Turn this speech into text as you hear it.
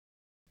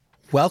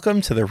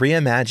Welcome to the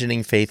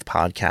Reimagining Faith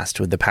podcast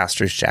with the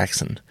Pastors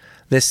Jackson.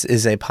 This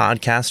is a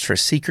podcast for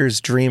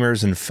seekers,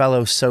 dreamers, and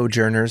fellow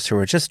sojourners who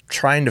are just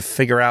trying to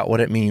figure out what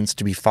it means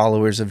to be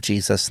followers of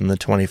Jesus in the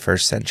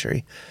 21st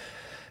century.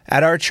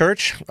 At our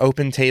church,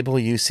 Open Table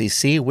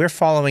UCC, we're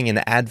following an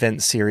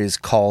Advent series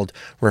called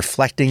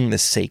Reflecting the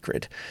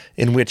Sacred,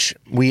 in which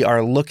we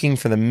are looking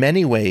for the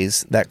many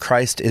ways that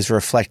Christ is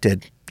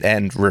reflected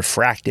and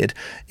refracted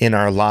in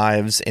our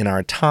lives, in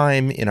our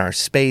time, in our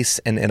space,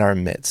 and in our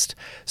midst.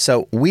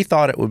 So we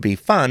thought it would be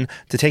fun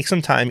to take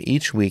some time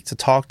each week to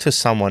talk to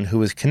someone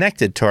who is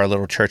connected to our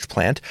little church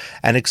plant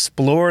and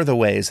explore the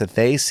ways that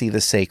they see the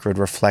sacred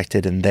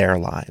reflected in their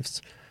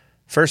lives.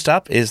 First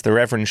up is the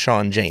Reverend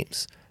Cean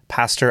James,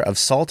 pastor of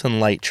Salt and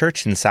Light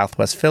Church in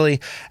Southwest Philly,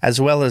 as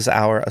well as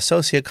our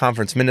Associate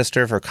Conference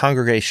Minister for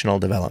Congregational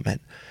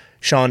Development.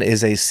 Cean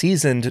is a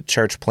seasoned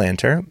church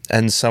planter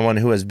and someone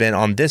who has been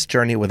on this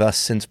journey with us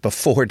since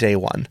before day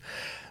one.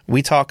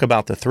 We talk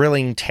about the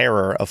thrilling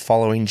terror of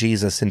following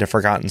Jesus into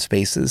forgotten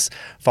spaces,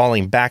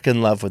 falling back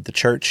in love with the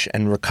church,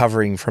 and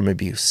recovering from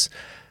abuse.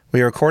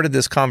 We recorded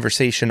this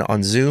conversation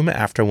on Zoom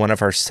after one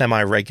of our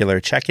semi-regular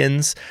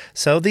check-ins,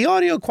 so the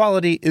audio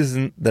quality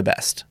isn't the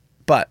best,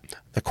 but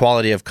the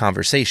quality of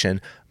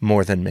conversation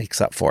more than makes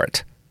up for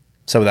it.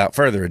 So without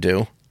further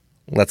ado,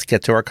 let's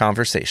get to our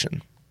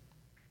conversation.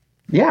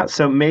 Yeah,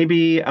 so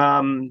maybe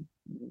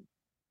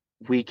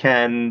we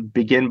can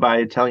begin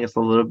by telling us a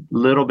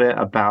little bit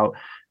about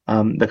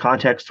the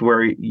context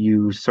where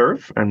you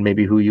serve and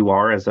maybe who you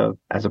are as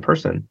a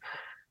person.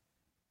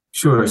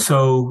 Sure.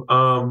 So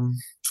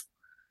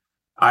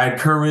I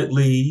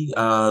currently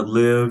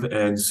live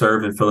and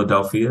serve in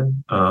Philadelphia.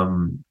 A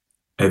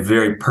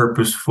very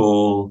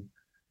purposeful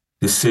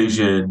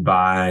decision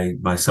by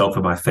myself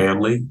and my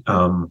family.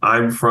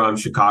 I'm from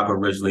Chicago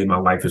originally. My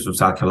wife is from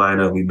South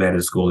Carolina. We met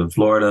at school in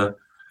Florida.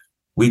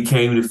 We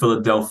came to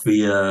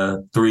Philadelphia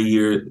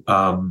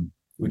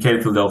We came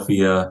to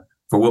Philadelphia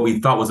for what we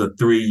thought was a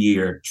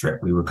 3-year trip.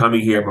 We were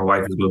coming here. My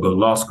wife was going to go to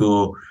law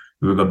school.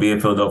 We were going to be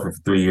in Philadelphia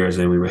for 3 years,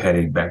 and we were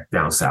heading back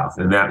down south.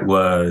 And that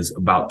was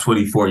about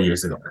 24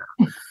 years ago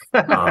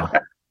now.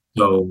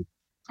 So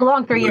a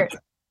long 3 years.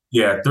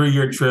 Yeah,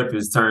 3-year trip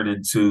has turned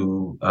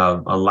into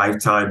a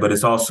lifetime, but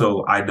it's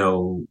also, I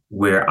know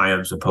where I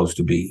am supposed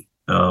to be.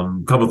 A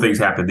couple of things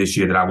happened this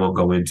year that I won't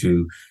go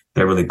into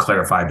that really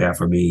clarified that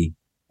for me,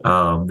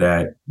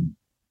 that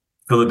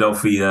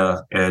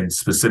Philadelphia, and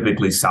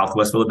specifically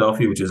Southwest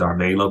Philadelphia, which is our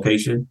main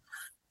location,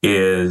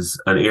 is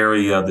an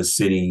area of the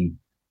city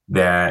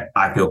that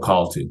I feel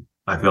called to.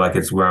 I feel like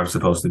it's where I'm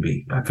supposed to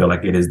be. I feel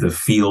like it is the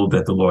field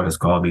that the Lord has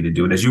called me to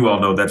do. And as you all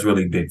know, that's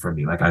really big for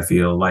me. Like, I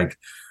feel like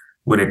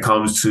when it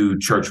comes to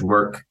church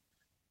work,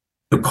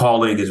 the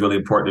calling is really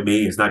important to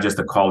me. It's not just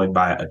the calling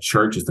by a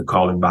church, it's the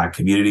calling by a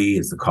community,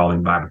 it's the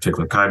calling by a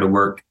particular kind of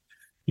work.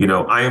 You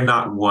know, I am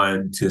not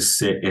one to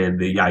sit in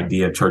the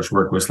idea of church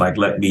work where it's like,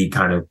 let me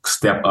kind of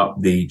step up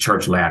the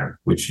church ladder,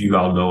 which you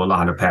all know a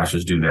lot of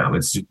pastors do now.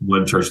 It's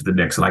one church to the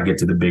next, and I get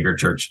to the bigger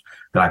church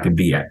that I can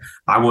be at.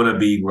 I want to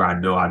be where I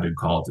know I've been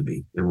called to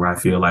be and where I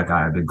feel like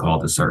I have been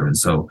called to serve. And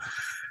so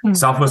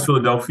Southwest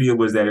Philadelphia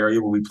was that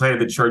area. When we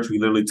planted the church, we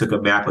literally took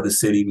a map of the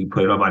city, we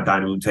put it on my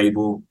dining room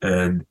table,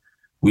 and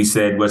we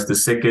said, what's the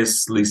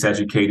sickest, least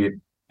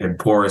educated, and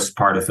poorest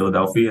part of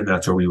Philadelphia? And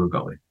that's where we were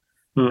going.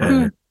 Mm-hmm.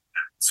 And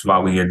that's why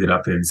we ended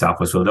up in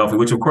Southwest Philadelphia,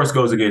 which of course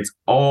goes against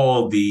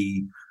all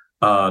the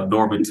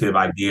normative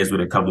ideas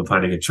when it comes to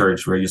planting a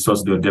church, where you're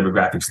supposed to do a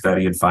demographic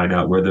study and find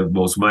out where the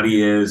most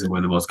money is and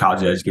where the most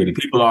college educated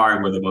people are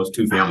and where the most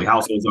two-family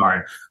households are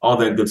and all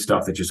that good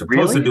stuff that you're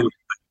supposed to do.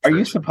 Are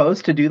you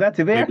supposed to do that?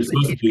 Do they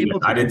actually teach people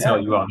to do that? I didn't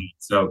tell you all that.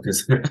 So,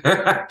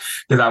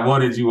 because I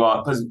wanted you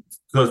all,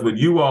 because when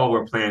you all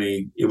were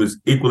planning, it was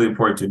equally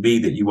important to me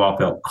that you all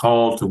felt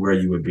called to where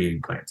you were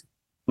being planted.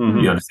 Mm-hmm.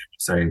 You understand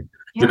what I'm saying?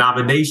 Yeah.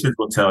 Denominations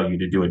will tell you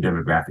to do a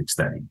demographic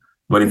study.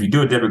 But if you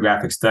do a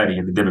demographic study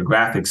and the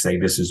demographics say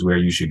this is where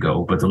you should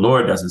go, but the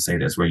Lord doesn't say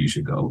that's where you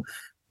should go,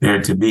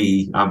 then to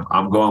me,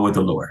 I'm going with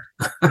the Lord.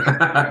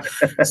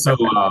 So,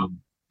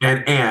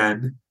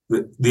 and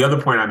the other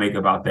point I make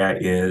about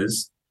that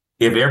is,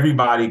 if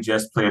everybody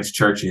just plants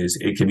churches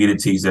in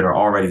communities that are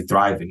already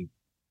thriving,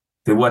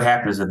 then what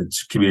happens in the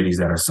communities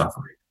that are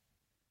suffering?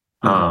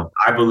 Mm-hmm.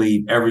 I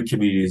believe every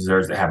community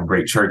deserves to have a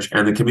great church,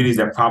 and the communities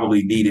that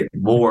probably need it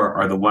more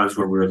are the ones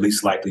where we're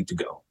least likely to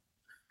go.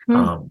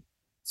 Mm-hmm.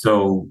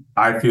 So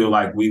I feel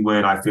like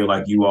I feel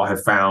like you all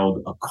have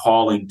found a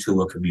calling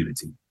to a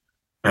community.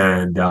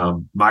 And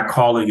my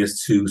calling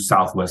is to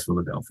Southwest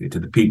Philadelphia, to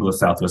the people of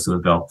Southwest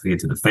Philadelphia,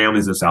 to the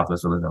families of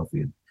Southwest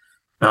Philadelphia.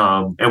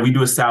 And we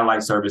do a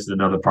satellite service in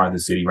another part of the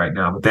city right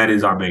now, but that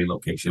is our main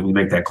location. We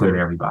make that clear to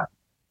everybody.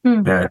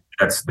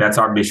 That's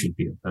our mission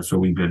field. That's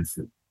where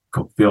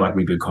feel like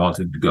we've been called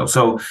to go.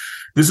 So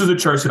this is a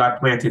church that I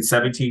planted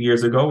 17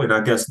 years ago. And I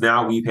guess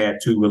now we've had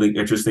two really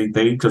interesting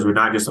things, because we're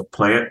not just a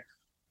plant,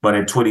 but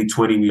in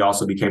 2020, we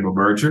also became a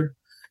merger.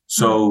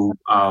 So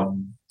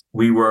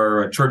we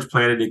were a church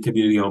planted in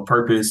community on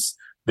purpose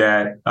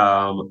that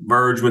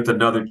merged with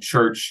another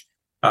church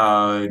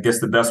I guess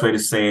the best way to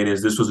say it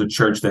is this was a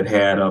church that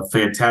had a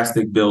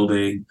fantastic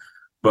building,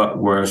 but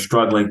were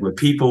struggling with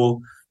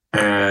people.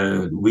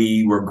 And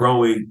we were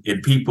growing in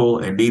people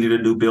and needed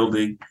a new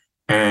building.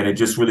 And it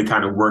just really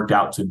kind of worked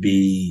out to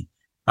be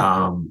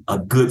a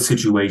good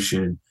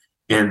situation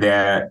in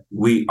that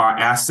our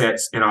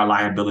assets and our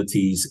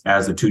liabilities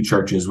as the two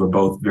churches were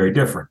both very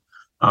different.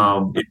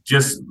 It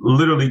just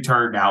literally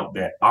turned out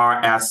that our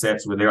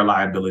assets were their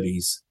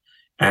liabilities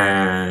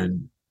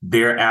and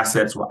their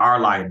assets were our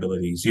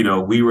liabilities. You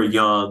know, we were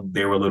young,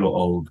 they were a little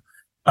old.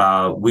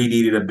 We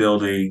needed a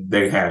building,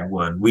 they had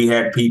one. We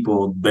had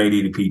people, they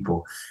needed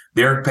people.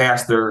 Their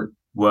pastor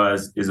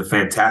is a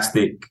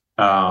fantastic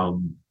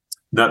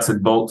nuts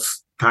and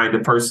bolts kind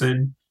of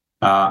person.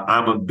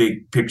 I'm a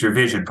big picture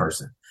vision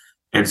person.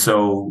 And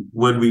so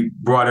when we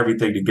brought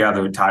everything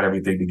together and tied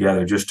everything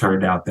together, it just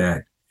turned out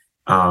that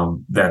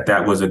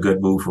that was a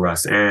good move for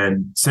us.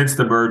 And since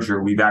the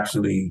merger, we've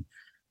actually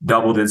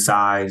doubled in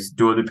size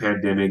during the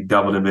pandemic,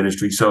 doubled in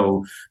ministry.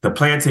 So the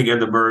planting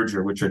and the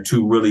merger, which are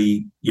two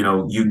really,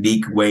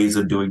 unique ways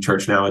of doing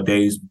church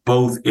nowadays,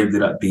 both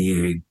ended up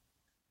being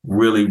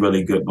really,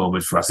 really good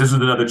moments for us. This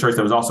was another church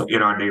that was also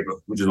in our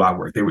neighborhood, which is why I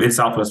worked. They were in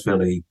Southwest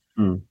Philly.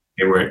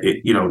 They were,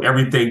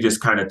 everything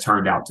just kind of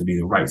turned out to be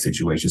the right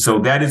situation. So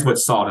that is what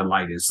Salt and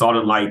Light is. Salt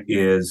and Light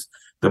is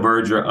the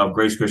merger of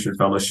Grace Christian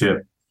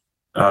Fellowship,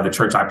 the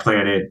church I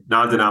planted,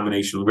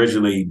 non-denominational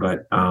originally, but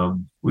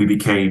we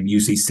became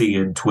UCC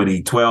in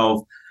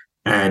 2012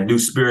 and New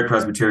Spirit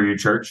Presbyterian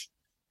Church.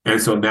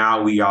 And so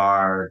now we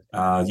are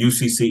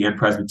UCC and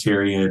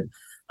Presbyterian.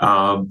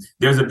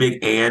 There's a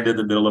big and in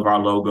the middle of our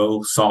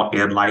logo, Salt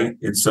and Light.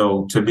 And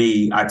so to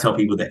me, I tell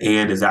people the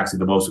and is actually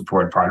the most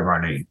important part of our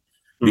name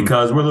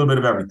because we're a little bit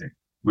of everything.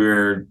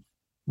 We're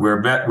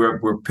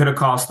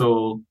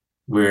Pentecostal,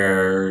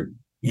 we're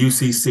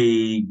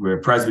UCC, we're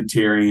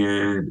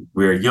Presbyterian,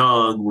 we're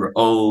young, we're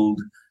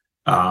old,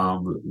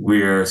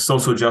 we're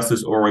social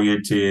justice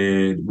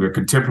oriented, we're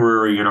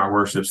contemporary in our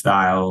worship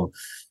style.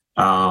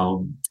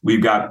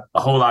 We've got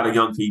a whole lot of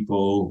young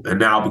people. And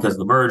now because of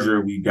the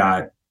merger, we've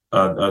got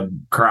a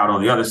crowd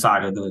on the other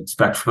side of the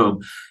spectrum.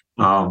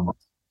 And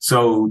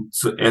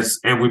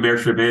we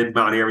membership in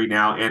Mount Airy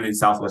now and in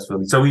Southwest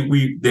Philly. So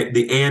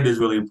the and is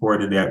really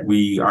important in that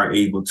we are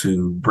able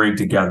to bring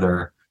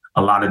together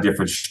a lot of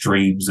different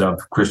streams of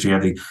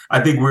Christianity. I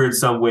think we're in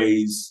some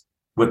ways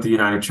what the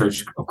United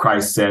Church of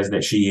Christ says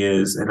that she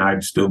is, and I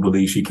still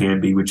believe she can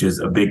be, which is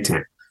a big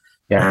tent.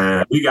 Yeah.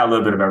 And we got a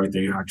little bit of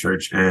everything in our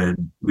church,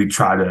 and we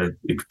try to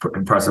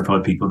impress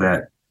upon people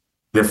that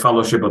the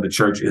fellowship of the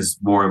church is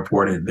more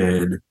important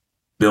than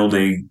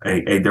building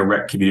a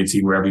direct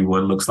community where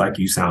everyone looks like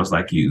you, sounds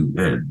like you,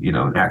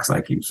 and acts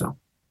like you. So,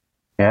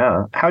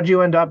 yeah. How'd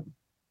you end up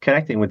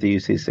connecting with the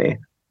UCC?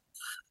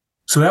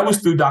 So that was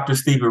through Dr.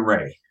 Stephen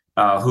Ray,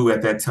 who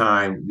at that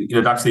time,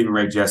 Dr. Stephen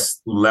Ray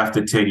just left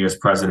the tenure as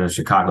president of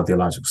Chicago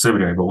Theological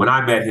Seminary. But when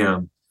I met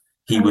him,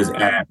 he was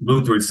at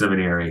Lutheran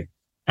Seminary,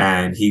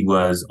 and he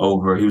was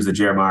the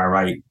Jeremiah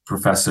Wright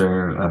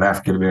Professor of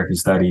African American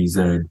Studies,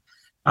 and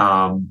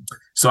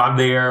so I'm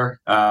there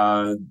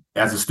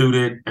as a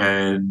student,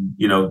 and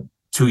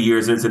 2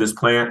 years into this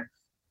plant,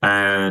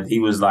 and he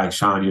was like,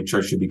 "Cean, your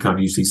church should become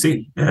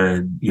UCC."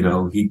 And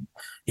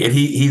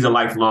he's a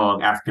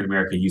lifelong African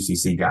American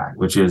UCC guy,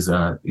 which is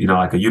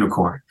like a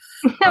unicorn.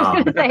 I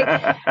was gonna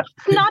say,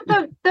 it's not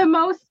the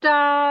most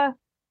right.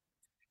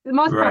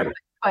 Perfect,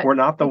 but we're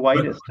not the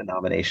whitest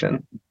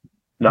denomination.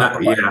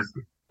 But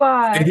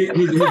his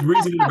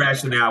reasoning and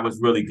rationale was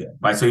really good.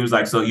 Right, so he was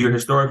like, "So you're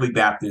historically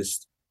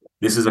Baptist.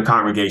 This is a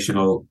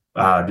congregational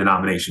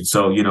denomination.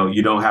 So, you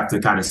don't have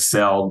to kind of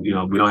sell, we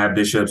don't have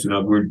bishops,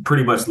 we're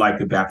pretty much like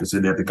the Baptists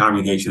in that the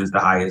congregation is the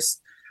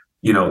highest,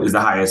 is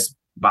the highest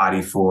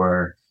body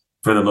for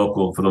the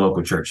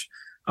local church."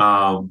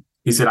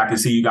 He said, "I can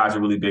see you guys are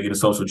really big into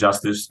social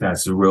justice.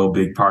 That's a real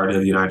big part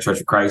of the United Church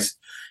of Christ."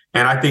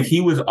 And I think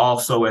he was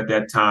also at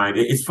that time,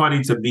 it's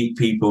funny to meet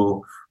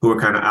people who are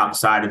kind of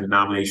outside of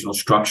denominational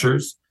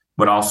structures,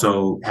 but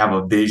also have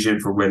a vision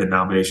for where the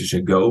denomination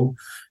should go.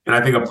 And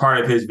I think a part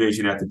of his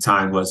vision at the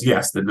time was,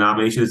 yes, the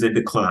denomination is in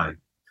decline.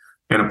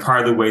 And a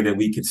part of the way that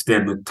we can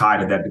stem the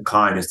tide of that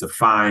decline is to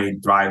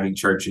find thriving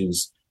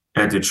churches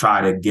and to try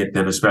to get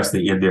them,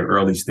 especially in their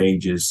early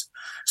stages.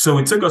 So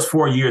it took us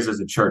 4 years as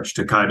a church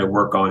to kind of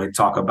work on it,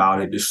 talk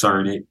about it,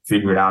 discern it,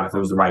 figure it out if it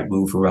was the right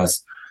move for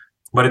us.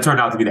 But it turned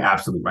out to be the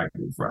absolute right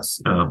move for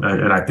us.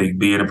 And I think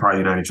being a part of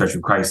the United Church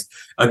of Christ,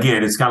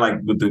 again, it's kind of like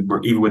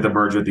even with the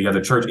merger with the other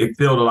church, it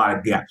filled a lot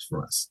of gaps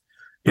for us.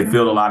 It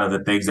filled a lot of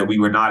the things that we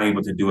were not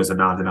able to do as a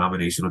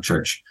non-denominational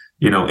church,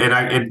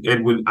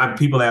 and when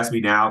people ask me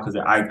now, because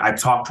I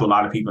talk to a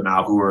lot of people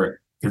now who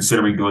are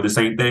considering doing the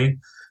same thing.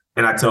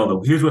 And I tell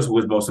them, here's what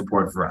was most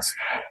important for us.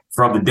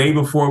 From the day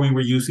before we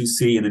were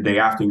UCC and the day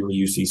after we were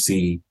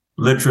UCC,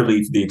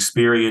 literally the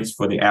experience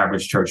for the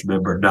average church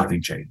member,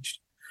 nothing changed.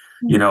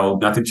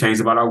 Nothing changed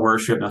about our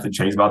worship. Nothing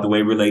changed about the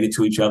way we related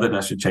to each other.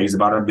 Nothing changed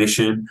about our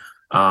mission.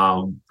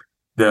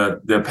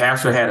 The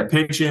pastor had a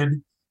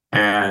pension.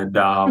 and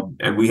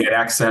we had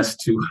access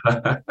to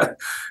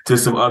to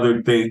some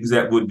other things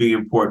that would be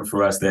important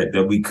for us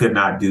that we could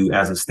not do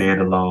as a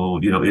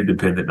standalone,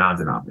 independent,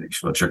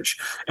 non-denominational church.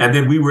 And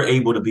then we were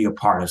able to be a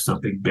part of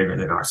something bigger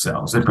than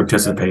ourselves and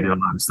participate in a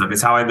lot of stuff.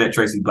 It's how I met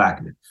Tracy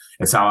Blackman.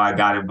 It's how I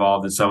got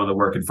involved in some of the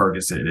work in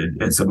Ferguson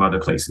and some other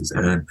places.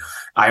 And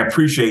I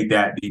appreciate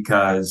that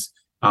because,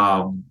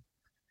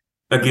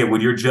 again,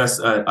 when you're just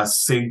a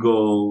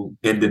single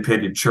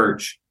independent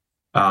church,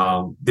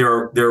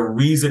 there are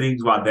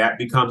reasonings why that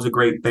becomes a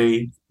great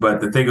thing.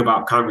 But the thing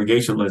about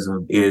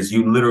congregationalism is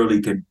you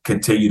literally can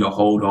continue to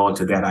hold on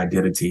to that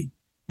identity,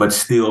 but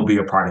still be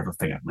a part of a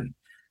family.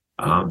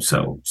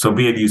 So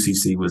being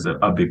UCC was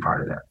a big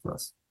part of that for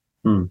us.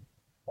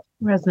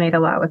 Resonate a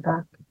lot with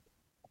that.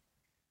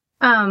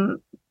 I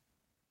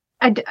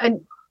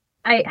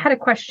had a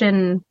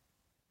question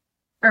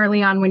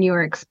early on when you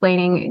were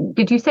explaining.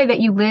 Did you say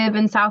that you live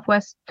in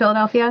Southwest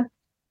Philadelphia?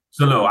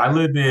 So no, I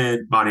live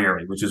in Mount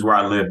Airy, which is where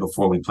I lived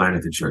before we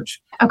planted the church.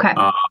 Okay.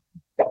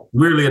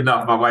 Weirdly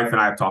enough, my wife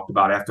and I have talked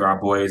about after our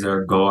boys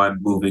are gone,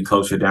 moving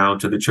closer down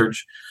to the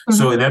church. Mm-hmm.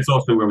 So and that's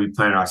also where we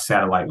planted our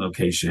satellite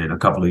location a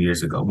couple of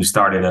years ago. We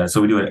started,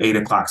 so we do an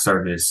 8:00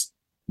 service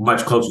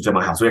much closer to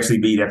my house. We actually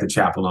meet at the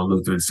chapel on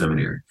Lutheran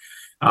Seminary.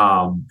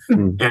 And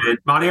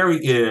Mount Airy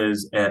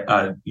is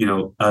a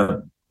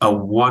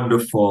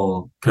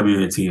wonderful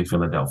community in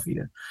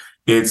Philadelphia.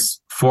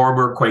 It's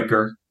former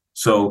Quaker.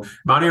 So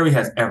Mount Airy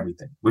has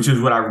everything, which is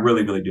what I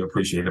really, really do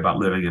appreciate about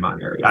living in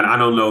Mount Airy. I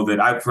don't know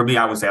that I would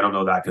say I don't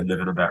know that I could live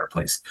in a better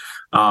place.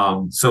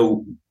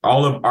 So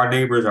all of our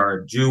neighbors are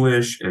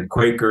Jewish and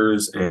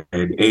Quakers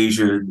and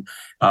Asian.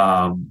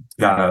 Got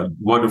a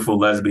wonderful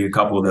lesbian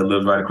couple that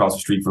lives right across the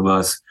street from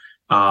us.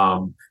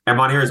 And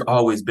Mount Airy has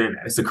always been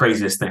that. It's the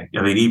craziest thing.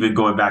 I mean, even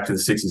going back to the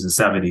 60s and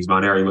 70s,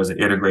 Mount Airy was an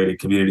integrated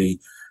community.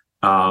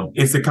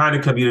 It's the kind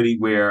of community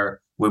where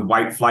when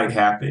white flight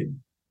happened,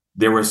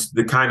 there was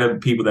the kind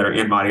of people that are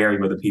in Mount Airy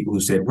were the people who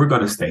said, we're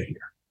going to stay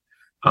here.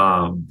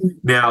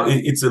 Now,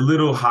 it's a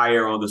little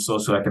higher on the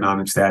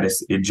socioeconomic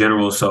status in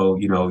general. So,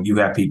 you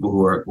have people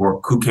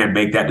who can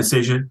make that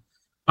decision.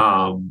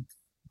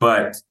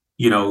 But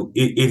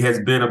it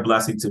has been a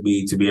blessing to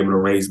me to be able to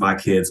raise my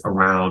kids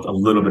around a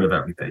little bit of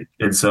everything.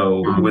 And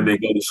so when they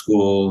go to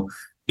school,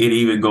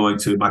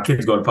 my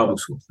kids go to public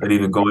schools, and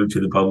even going to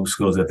the public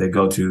schools that they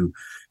go to,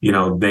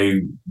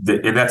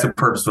 and that's a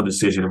purposeful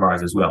decision of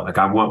ours as well. Like,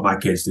 I want my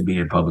kids to be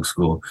in public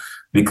school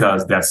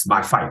because that's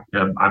my fight.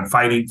 I'm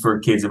fighting for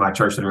kids in my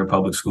church that are in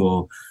public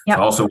school. Yep.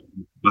 I also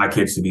want my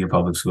kids to be in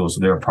public school, so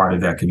they're a part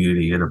of that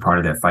community and a part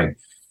of that fight.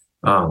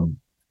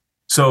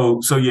 So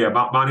yeah,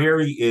 Mount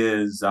Airy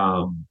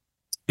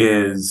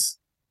is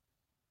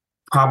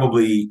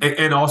probably,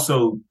 and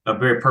also a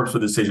very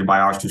purposeful decision by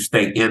ours to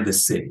stay in the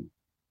city.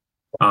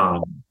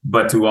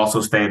 But to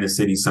also stay in the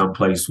city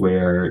someplace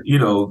where,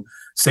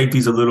 safety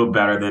is a little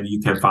better than you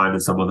can find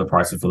in some other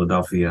parts of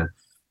Philadelphia.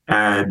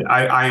 And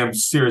I am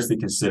seriously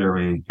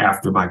considering,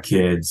 after my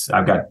kids,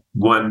 I've got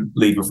one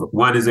leaving,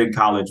 one is in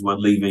college,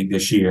 one leaving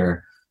this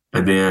year.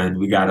 And then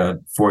we got a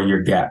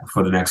 4-year gap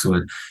for the next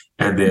one.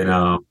 And then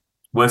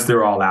once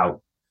they're all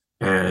out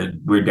and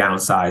we're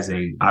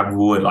downsizing, I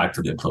would like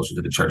to live closer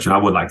to the church. And I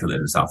would like to live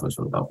in Southwest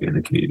Philadelphia, in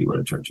the community where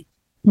the church is.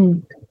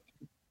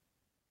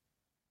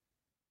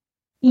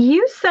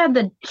 You said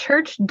the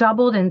church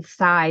doubled in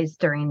size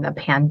during the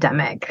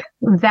pandemic.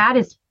 That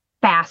is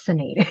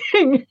fascinating.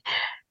 Can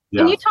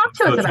you talk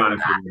to us about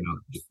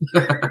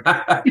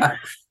that?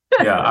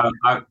 Yeah,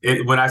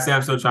 when I say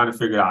I'm still trying to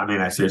figure it out, I mean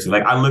that seriously.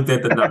 Like, I looked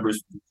at the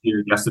numbers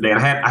here yesterday, and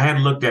I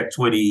hadn't looked at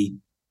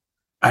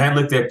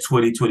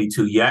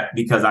 2022 yet,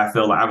 because I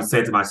feel like I would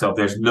say to myself,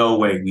 there's no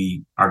way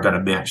we are going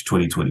to match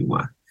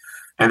 2021.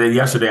 And then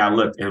yesterday I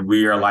looked, and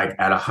we are like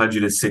at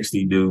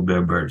 160 new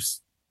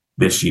members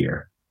this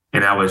year.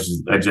 And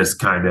it just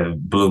kind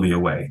of blew me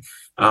away.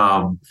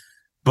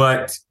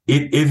 But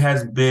it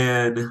has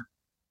been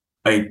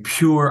a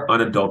pure,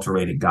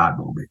 unadulterated God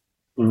moment.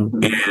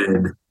 Mm-hmm.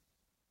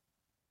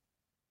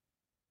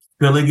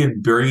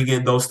 And bringing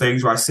in those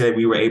things where I said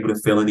we were able to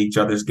fill in each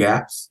other's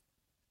gaps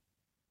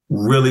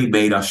really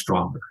made us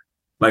stronger.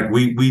 Like,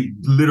 we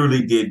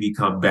literally did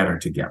become better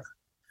together.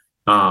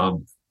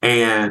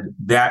 And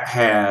that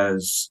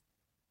has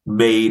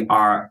made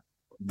our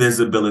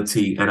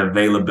visibility and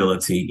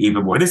availability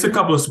even more. And it's a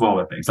couple of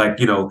smaller things. Like,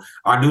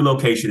 our new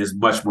location is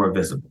much more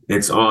visible.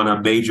 It's on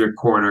a major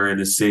corner in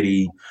the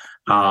city.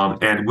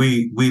 And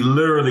we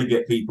literally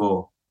get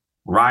people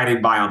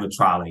riding by on the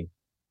trolley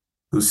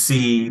who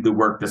see the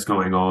work that's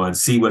going on,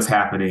 see what's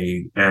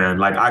happening. And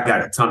like, I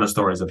got a ton of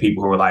stories of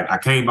people who were like, I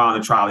came by on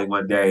the trolley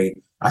one day,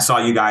 I saw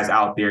you guys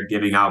out there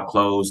giving out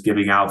clothes,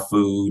 giving out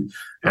food.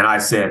 And I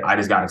said, I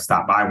just got to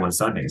stop by one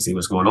Sunday and see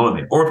what's going on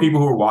there. Or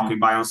people who are walking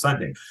by on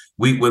Sunday.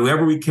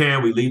 Whenever we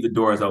can, we leave the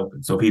doors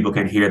open so people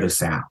can hear the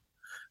sound,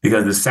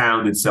 because the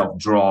sound itself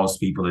draws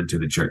people into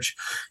the church.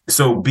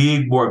 So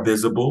being more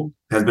visible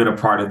has been a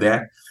part of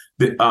that.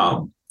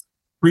 The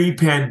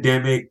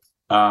pre-pandemic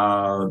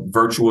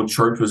virtual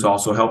church was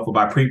also helpful.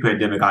 By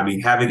pre-pandemic, I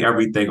mean having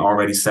everything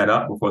already set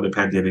up before the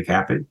pandemic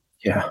happened.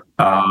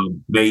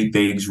 Made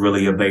things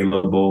really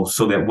available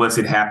so that once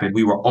it happened,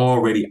 we were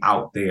already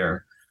out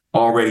there,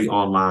 already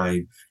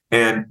online,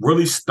 and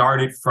really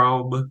started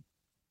from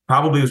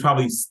it was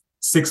probably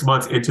 6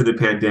 months into the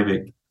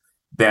pandemic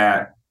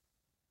that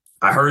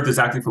I heard this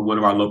actually from one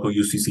of our local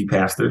UCC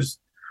pastors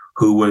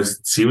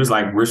she was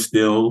like, we're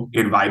still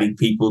inviting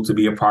people to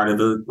be a part of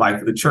the life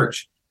of the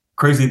church.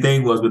 Crazy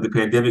thing was with the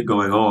pandemic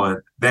going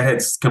on, that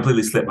had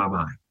completely slipped my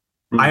mind.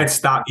 I had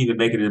stopped even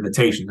making an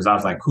invitation because I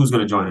was like, who's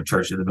going to join a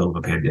church in the middle of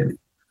a pandemic?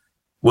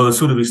 Well, as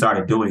soon as we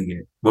started doing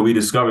it, what we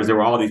discovered is there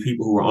were all these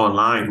people who were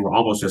online who were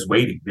almost just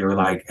waiting. They were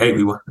like, hey,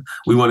 we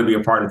want to be a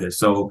part of this.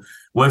 So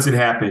once it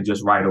happened,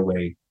 just right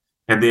away.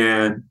 And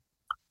then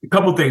a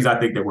couple of things I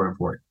think that were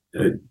important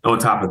on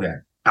top of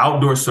that.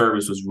 Outdoor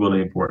service was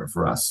really important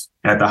for us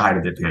at the height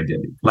of the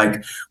pandemic.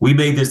 Like, we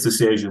made this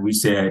decision. We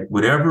said,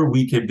 whenever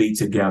we can be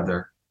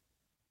together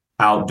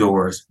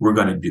outdoors, we're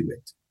going to do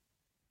it.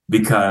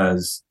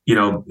 Because,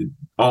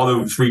 all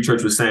the free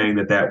church was saying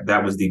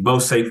that was the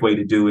most safe way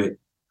to do it.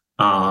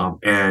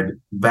 And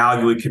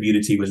valuing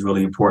community was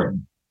really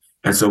important.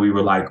 And so we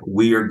were like,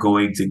 we are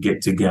going to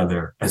get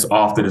together as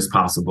often as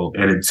possible.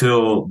 And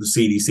until the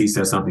CDC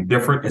says something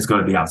different, it's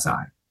going to be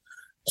outside.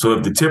 So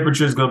if the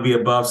temperature is going to be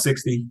above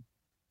 60,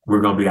 we're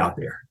going to be out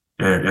there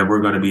and we're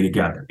going to be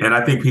together. And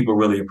I think people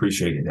really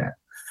appreciated that.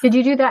 Did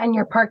you do that in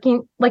your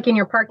parking lot? We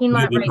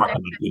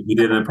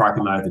did it in the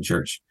parking lot at the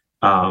church.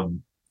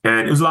 And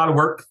it was a lot of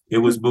work. It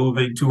was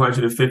moving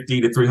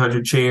 250 to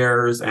 300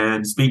 chairs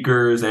and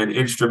speakers and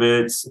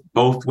instruments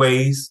both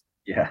ways.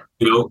 Yeah.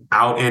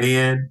 Out and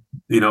in.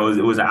 It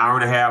was an hour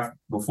and a half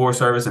before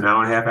service, an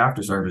hour and a half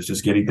after service,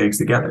 just getting things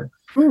together.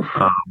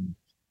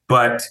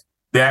 But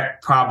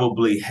that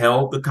probably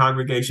held the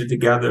congregation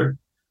together,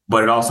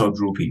 but it also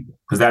drew people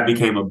because that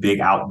became a big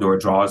outdoor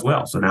draw as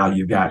well. So now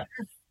you've got,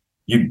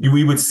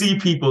 we would see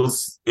people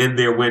in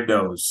their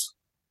windows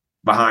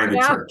behind the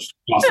church,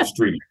 across the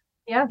street.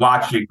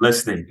 Watching,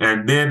 listening.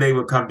 And then they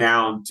would come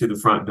down to the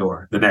front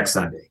door the next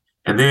Sunday.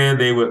 And then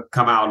they would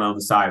come out on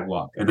the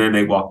sidewalk. And then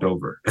they walked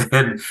over.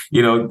 And,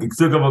 it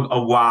took them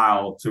a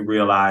while to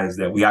realize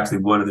that we actually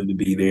wanted them to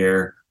be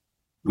there.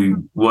 We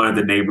wanted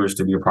the neighbors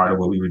to be a part of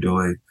what we were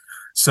doing.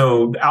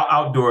 So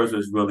outdoors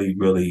was really,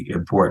 really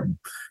important.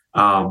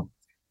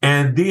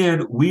 And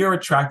then we are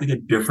attracting a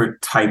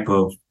different type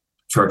of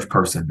church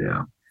person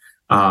now.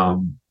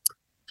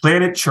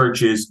 Planet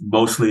churches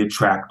mostly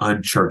attract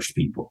unchurched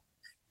people.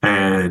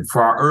 And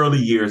for our early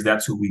years,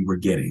 that's who we were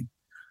getting.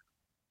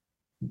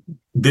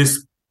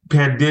 This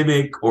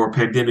pandemic or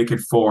pandemic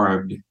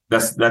informed,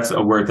 that's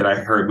a word that I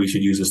heard we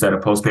should use instead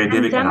of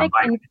post-pandemic. Pandemic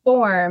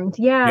informed,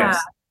 yeah. Yes.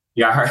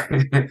 Yeah,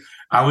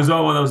 I was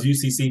on one of those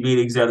UCC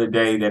meetings the other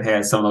day that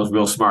had some of those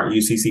real smart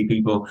UCC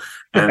people,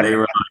 and they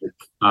were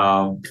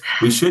like,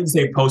 we shouldn't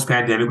say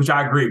post-pandemic, which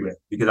I agree with,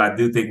 because I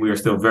do think we are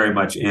still very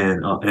much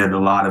in a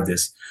lot of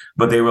this.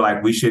 But they were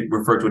like, we should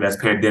refer to it as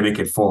pandemic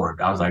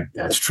informed. I was like,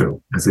 that's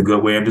true. That's a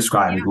good way of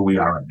describing who we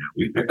are right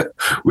now.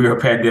 We are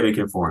pandemic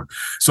informed.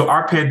 So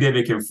our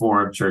pandemic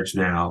informed church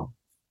now,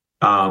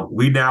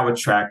 we now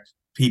attract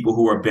people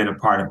who have been a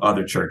part of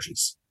other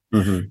churches.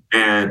 Mm-hmm.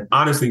 And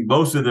honestly,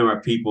 most of them are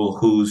people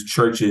whose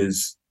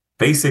churches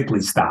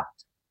basically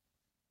stopped,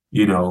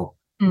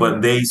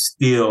 but they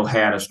still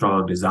had a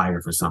strong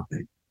desire for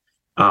something.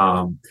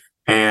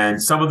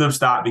 And some of them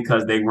stopped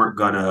because they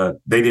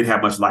didn't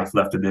have much life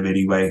left in them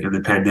anyway. And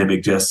the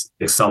pandemic just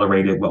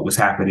accelerated what was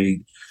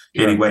happening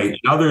anyway. And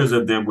others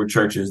of them were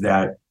churches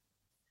that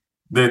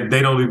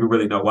they don't even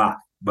really know why,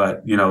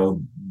 but,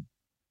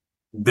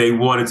 they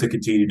wanted to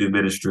continue to do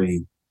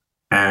ministry.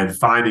 And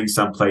finding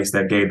some place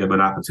that gave them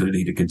an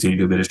opportunity to continue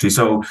to ministry.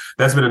 So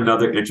that's been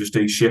another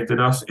interesting shift in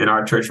us in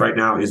our church right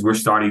now, is we're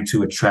starting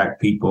to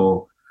attract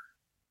people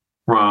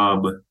who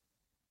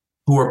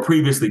are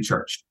previously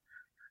churched.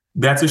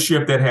 That's a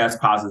shift that has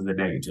positives and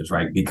negatives,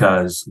 right?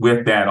 Because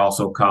with that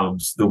also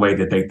comes the way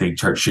that they think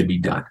church should be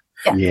done.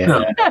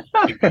 Yeah.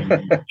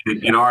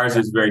 And ours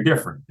is very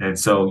different. And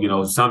so,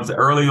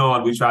 early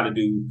on, we try to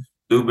do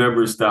new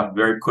member stuff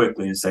very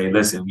quickly and say,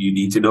 listen, you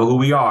need to know who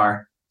we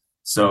are.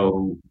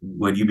 So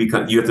when you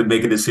have to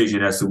make a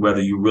decision as to whether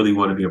you really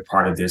want to be a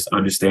part of this,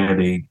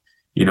 understanding,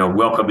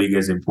 welcoming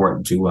is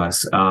important to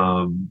us.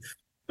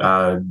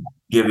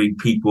 Giving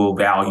people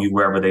value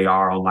wherever they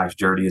are on life's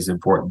journey is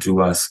important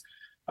to us.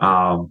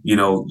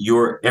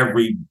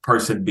 Every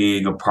person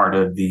being a part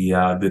of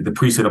the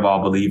priesthood of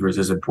all believers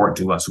is important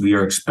to us. We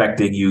are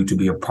expecting you to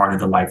be a part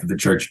of the life of the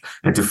church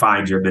and to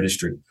find your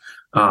ministry.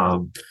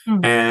 And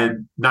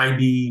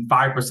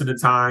 95% of the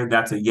time,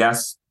 that's a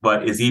yes,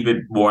 but it's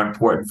even more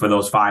important for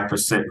those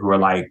 5% who are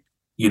like,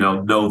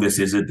 no, this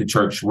isn't the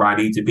church where I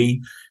need to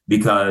be,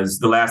 because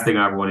the last thing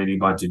I ever want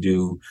anyone to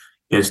do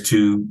is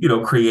to,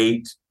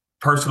 create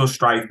personal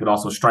strife, but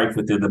also strife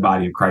within the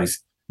body of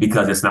Christ,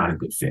 because it's not a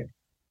good fit.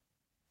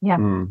 Yeah.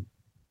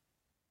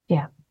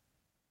 Yeah.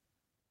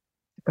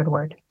 Good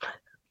word.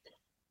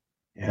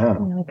 Yeah.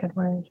 Really good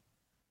word.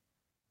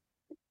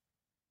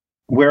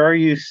 Where are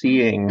you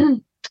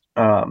seeing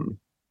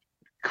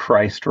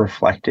Christ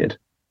reflected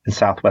in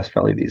Southwest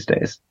Philly these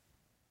days?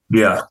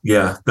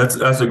 Yeah. That's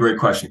a great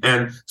question.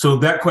 And so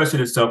that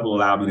question itself will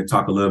allow me to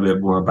talk a little bit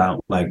more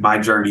about like my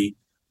journey,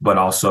 but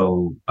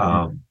also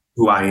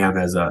who I am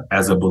as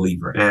a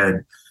believer.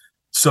 And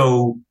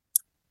so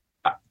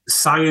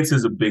science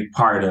is a big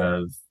part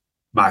of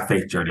my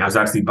faith journey. I was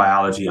actually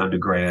biology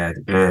undergrad.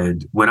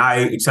 And when I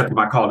accepted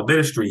my call to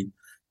ministry,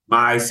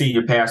 my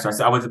senior pastor,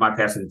 I went to my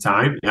pastor at the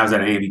time, and I was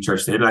at an AME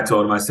church then, and I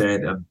told him, I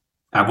said,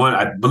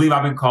 I believe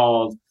I've been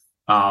called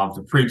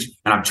to preach,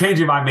 and I'm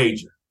changing my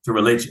major to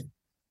religion.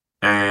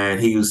 And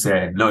he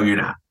said, no, you're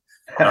not.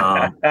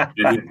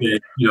 And he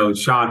said,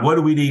 Cean, what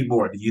do we need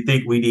more? Do you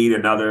think we need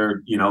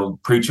another,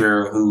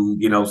 preacher who,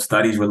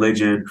 studies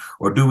religion,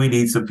 or do we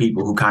need some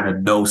people who kind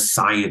of know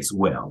science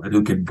well and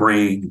who can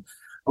bring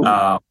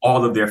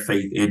all of their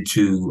faith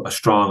into a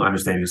strong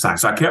understanding of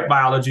science? So I kept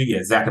biology.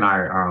 Yeah, Zach and I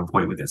are on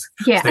point with this.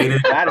 Yeah,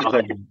 that is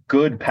a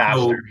good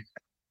pastor.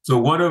 So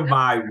one of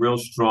my real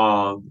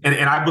strong, and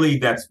I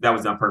believe that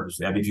was done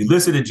purposely. I mean, if you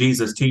listen to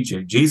Jesus'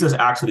 teaching, Jesus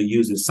actually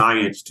uses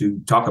science to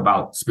talk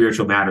about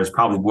spiritual matters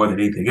probably more than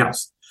anything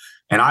else.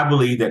 And I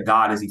believe that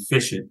God is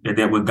efficient, and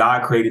that when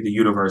God created the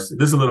universe,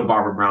 this is a little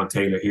Barbara Brown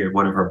Taylor here in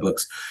one of her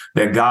books,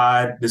 that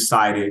God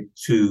decided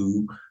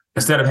to,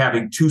 instead of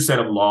having two set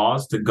of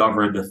laws to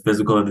govern the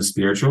physical and the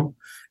spiritual,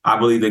 I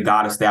believe that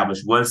God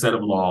established one set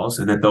of laws,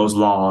 and that those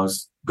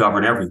laws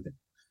govern everything.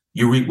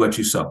 You reap what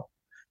you sow.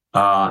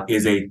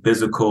 Is a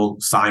physical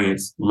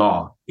science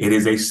law. It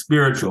is a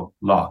spiritual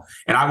law.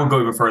 And I would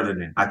go even further than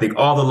that. I think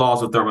all the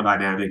laws of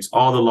thermodynamics,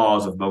 all the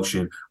laws of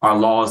motion are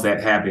laws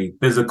that have a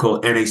physical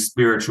and a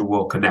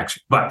spiritual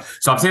connection.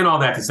 So I'm saying all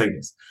that to say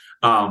this.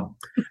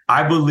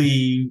 I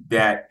believe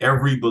that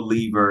every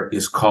believer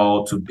is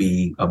called to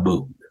be a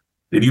moon.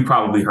 And you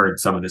probably heard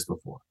some of this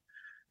before.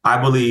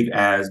 I believe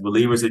as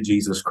believers in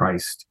Jesus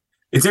Christ,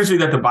 it's interesting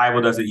that the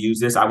Bible doesn't use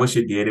this. I wish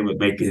it did. It would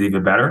make it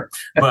even better.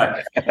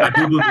 But I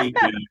do believe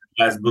that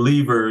as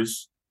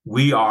believers,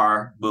 we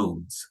are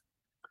moons.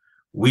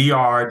 We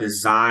are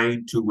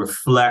designed to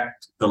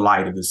reflect the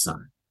light of the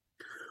sun.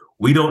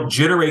 We don't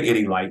generate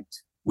any light.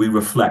 We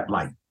reflect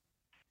light.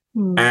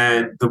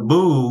 And the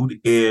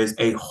moon is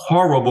a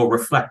horrible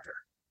reflector.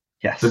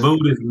 Yes. The moon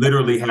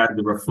literally has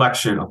the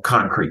reflection of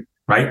concrete,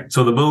 right?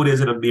 So the moon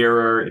isn't a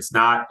mirror. It's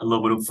not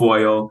aluminum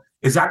foil.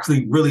 It's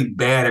actually really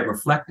bad at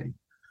reflecting.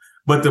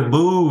 But the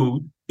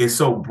moon is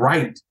so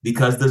bright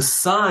because the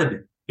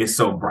sun is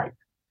so bright.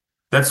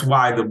 That's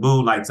why the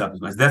moon lights up as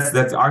much.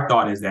 That's our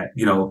thought, is that,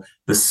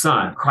 the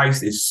sun,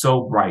 Christ, is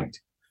so bright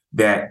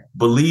that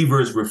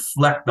believers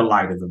reflect the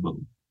light of the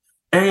moon.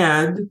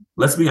 And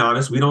let's be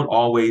honest, we don't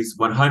always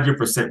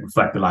 100%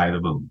 reflect the light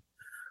of the moon.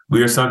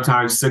 We are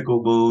sometimes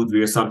sickle moons.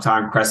 We are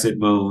sometimes crescent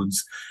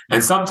moons.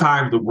 And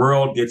sometimes the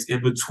world gets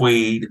in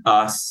between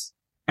us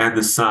and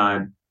the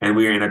sun, and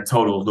we are in a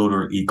total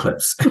lunar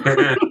eclipse.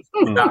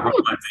 Not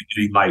reflecting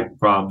any light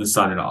from the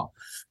sun at all.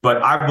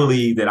 But I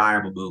believe that I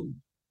am a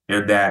moon,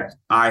 and that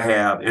I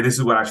have, and this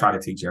is what I try to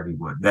teach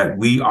everyone, that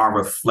we are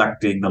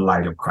reflecting the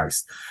light of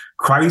Christ.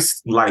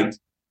 Christ's light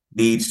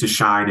needs to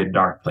shine in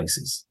dark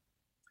places.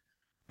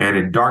 And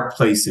in dark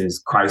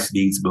places, Christ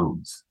needs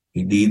moons.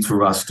 He needs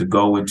for us to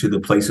go into the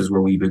places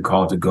where we've been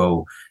called to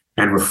go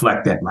and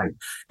reflect that light.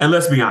 And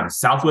let's be honest,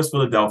 Southwest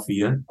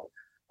Philadelphia,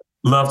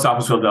 love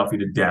Southwest Philadelphia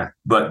to death,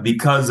 but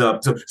because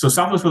of so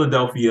Southwest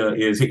Philadelphia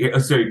is a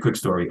very quick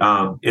story.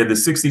 In the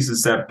 60s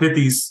and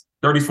 50s,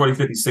 30s, 40s,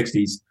 50s,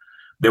 60s,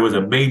 there was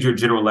a major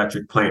General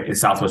Electric plant in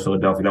Southwest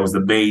Philadelphia that was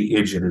the main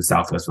engine in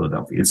Southwest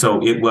Philadelphia, and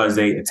so it was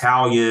a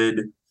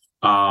Italian,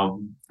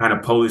 kind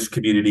of Polish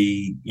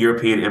community,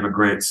 European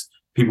immigrants,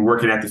 people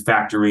working at the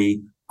factory.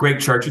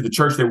 Great churches. The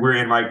church that we're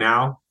in right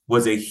now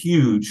was a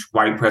huge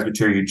white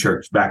Presbyterian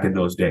church back in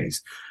those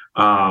days,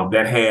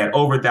 that had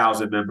over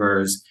 1,000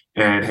 members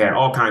and had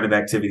all kinds of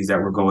activities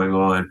that were going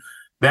on.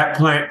 That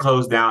plant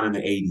closed down in the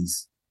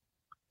 80s,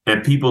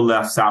 and people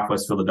left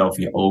Southwest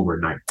Philadelphia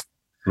overnight.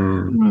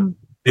 Mm-hmm.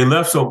 They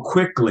left so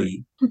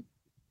quickly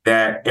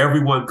that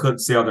everyone couldn't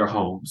sell their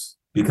homes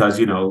because,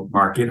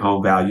 market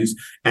home values.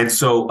 And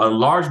so a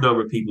large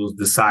number of people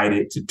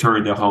decided to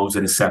turn their homes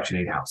into Section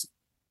 8 housing.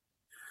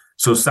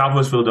 So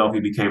Southwest Philadelphia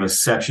became a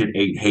Section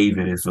 8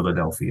 haven in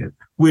Philadelphia,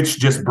 which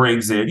just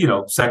brings in,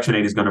 Section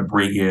 8 is going to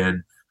bring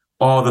in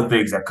all the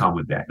things that come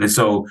with that. And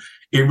so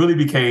it really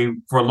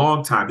became, for a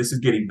long time, this is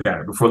getting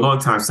better, but for a long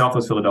time,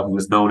 Southwest Philadelphia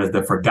was known as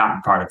the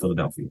forgotten part of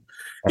Philadelphia.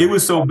 It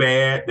was so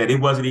bad that it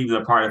wasn't even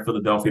a part of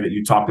Philadelphia that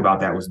you talked about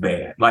that was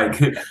bad. Like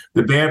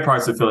the bad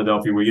parts of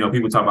Philadelphia where,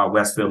 people talk about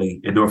West Philly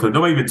and North Philly.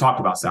 Nobody even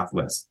talked about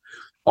Southwest.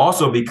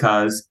 Also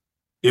because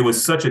it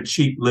was such a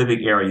cheap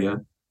living area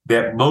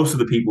that most of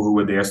the people who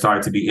were there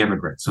started to be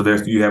immigrants. So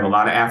you have a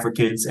lot of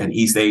Africans and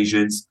East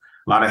Asians,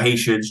 a lot of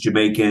Haitians,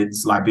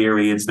 Jamaicans,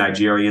 Liberians,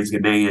 Nigerians,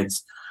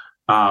 Ghanaians.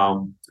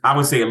 I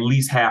would say at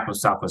least half of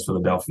Southwest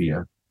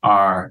Philadelphia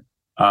are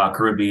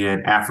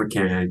Caribbean,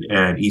 African,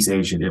 and East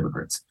Asian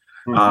immigrants.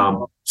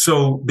 Mm-hmm.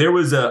 So there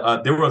was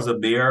a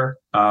mayor,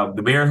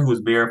 the mayor who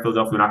was mayor of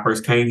Philadelphia when I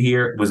first came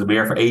here, was a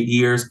mayor for 8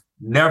 years,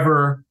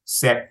 never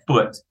set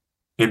foot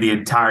in the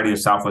entirety of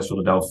Southwest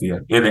Philadelphia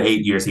in the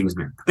 8 years he was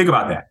mayor. Think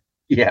about that.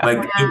 Yeah.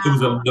 Like it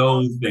was a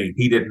known thing.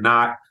 He did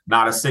not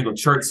a single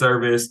church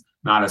service,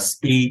 not a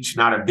speech,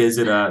 not a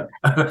visit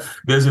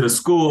a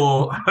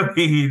school. I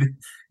mean,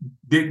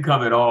 didn't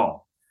come at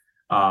all.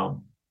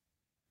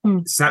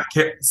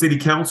 City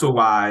council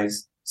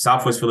wise,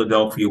 Southwest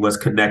Philadelphia was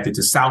connected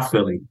to South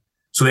Philly.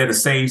 So they had the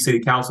same city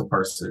council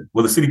person.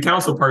 Well, the city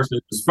council person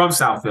was from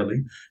South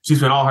Philly. She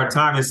spent all her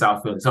time in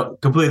South Philly. So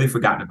completely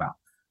forgotten about.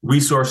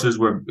 Resources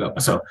were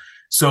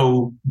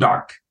so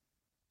dark,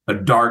 a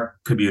dark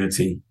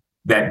community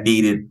that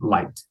needed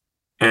light.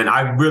 And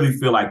I really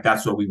feel like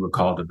that's what we were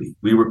called to be.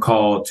 We were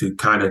called to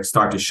kind of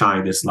start to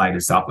shine this light in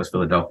Southwest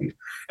Philadelphia.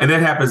 And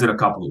that happens in a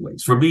couple of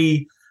ways. For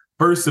me,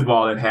 first of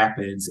all, it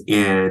happens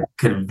in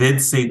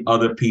convincing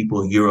other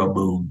people you're a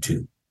moon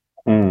too.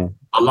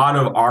 A lot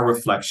of our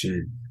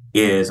reflection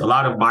is, a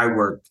lot of my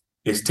work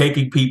is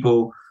taking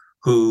people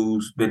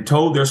who's been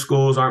told their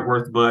schools aren't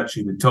worth much,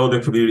 who've been told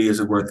their community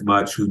isn't worth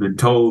much, who've been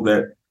told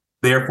that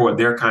therefore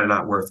they're kind of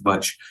not worth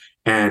much,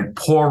 and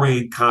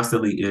pouring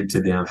constantly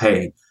into them,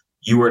 hey,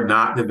 you are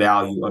not the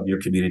value of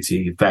your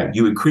community. In fact,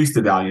 you increase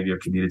the value of your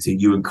community.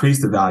 You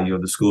increase the value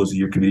of the schools of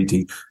your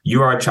community.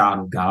 You are a child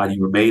of God.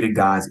 You were made in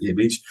God's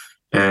image,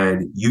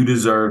 and you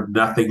deserve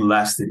nothing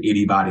less than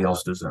anybody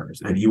else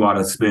deserves. And you ought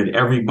to spend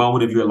every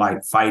moment of your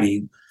life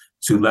fighting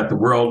to let the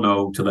world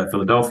know, to let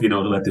Philadelphia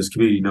know, to let this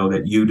community know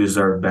that you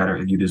deserve better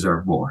and you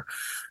deserve more.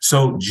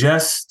 So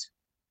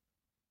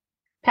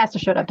Pastor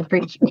showed up to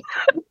preach.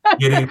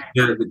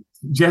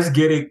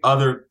 getting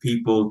other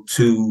people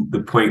to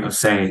the point of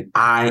saying,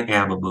 I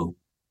am a moon.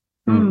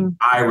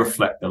 I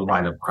reflect the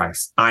light of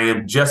Christ. I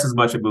am just as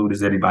much a moon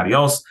as anybody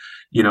else.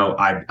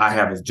 I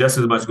have just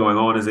as much going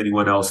on as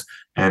anyone else,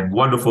 and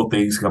wonderful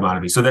things come out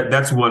of me. So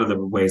that's one of the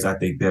ways I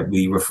think that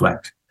we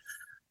reflect.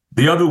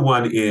 The other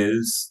one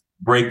is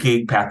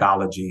breaking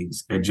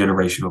pathologies and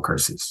generational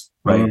curses,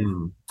 right?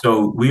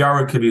 So we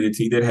are a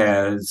community that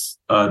has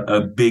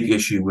a big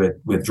issue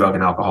with drug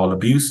and alcohol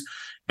abuse.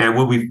 And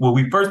when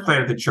we first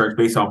planted the church,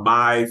 based on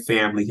my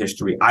family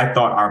history, I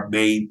thought our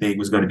main thing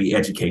was going to be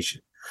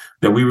education,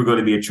 that we were going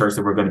to be a church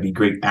that we're going to be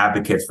great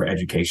advocates for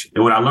education.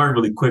 And what I learned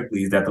really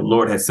quickly is that the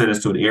Lord had sent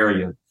us to an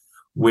area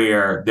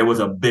where there was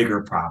a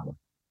bigger problem.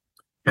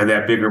 And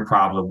that bigger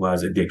problem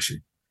was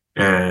addiction.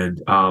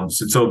 And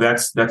so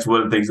that's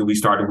one of the things that we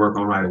started to work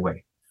on right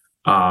away.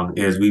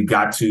 Is we've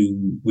got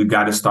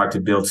to start to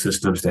build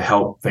systems to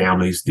help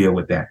families deal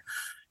with that.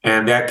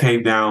 And that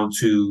came down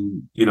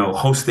to,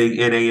 hosting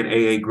NA and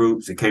AA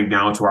groups. It came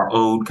down to our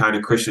own kind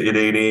of Christian NA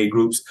and AA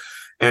groups.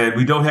 And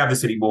we don't have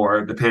this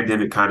anymore. The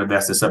pandemic kind of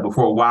messed us up. But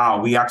for a while,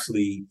 we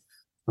actually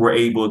were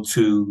able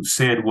to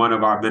send one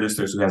of our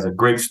ministers who has a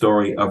great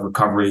story of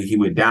recovery. He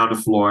went down to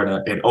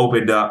Florida and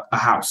opened up a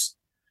house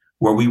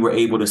where we were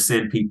able to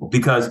send people.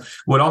 Because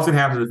what often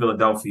happens in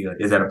Philadelphia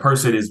is that a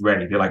person is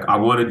ready. They're like, I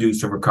want to do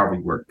some recovery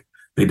work.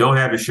 They don't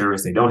have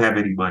insurance. They don't have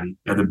any money.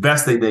 And the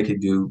best thing they can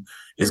do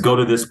is go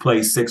to this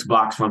place 6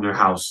 blocks from their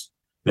house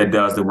that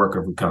does the work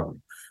of recovery.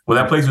 Well,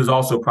 that place was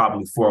also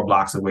probably 4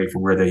 blocks away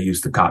from where they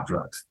used to cop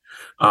drugs.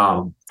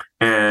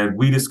 And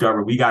we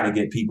discovered we got to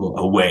get people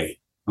away.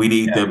 We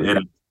need them in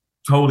a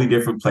totally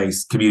different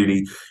place,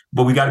 community,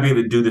 but we got to be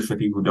able to do this for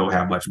people who don't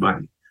have much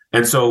money.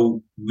 And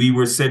so we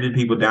were sending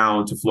people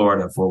down to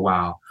Florida for a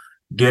while,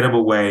 get them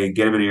away,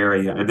 get them in the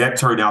area. And that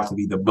turned out to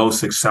be the most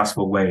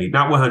successful way,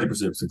 not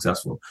 100%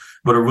 successful,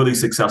 but a really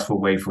successful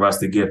way for us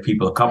to give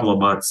people a couple of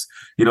months.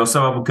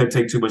 Some of them could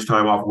take too much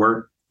time off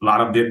work. A lot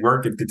of them didn't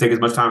work. It could take as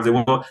much time as they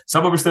want.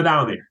 Some of them are still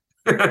down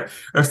there.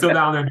 They're still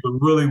down there doing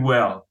really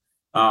well.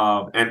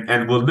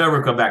 And will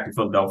never come back to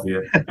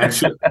Philadelphia. And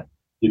should,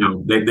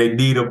 they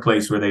need a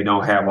place where they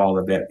don't have all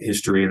of that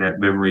history and that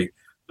memory.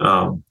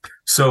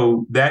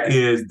 So that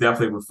is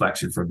definitely a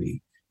reflection for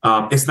me.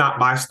 It's not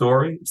my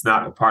story. It's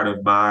not a part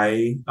of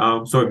my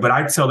story, but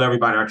I tell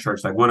everybody in our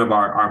church, like one of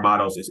our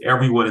mottos is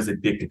everyone is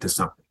addicted to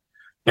something.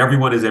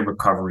 Everyone is in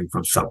recovery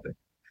from something.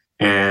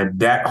 And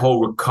that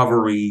whole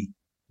recovery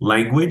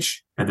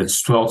language and the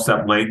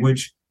 12-step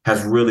language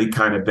has really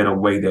kind of been a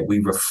way that we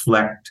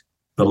reflect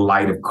the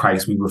light of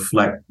Christ. We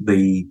reflect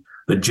the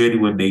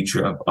genuine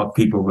nature of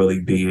people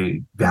really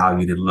being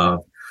valued and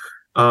loved.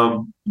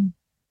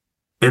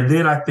 And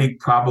then I think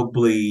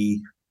probably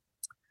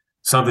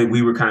something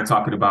we were kind of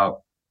talking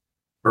about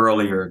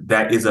earlier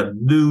that is a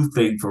new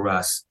thing for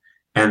us,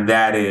 and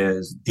that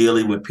is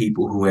dealing with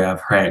people who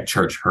have had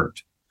church hurt.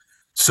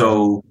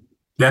 So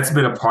that's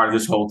been a part of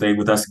this whole thing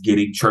with us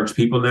getting church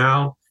people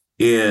now,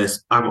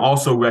 is I'm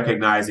also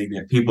recognizing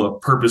that people are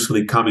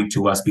purposely coming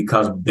to us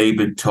because they've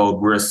been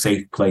told we're a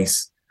safe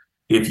place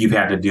if you've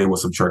had to deal with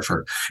some church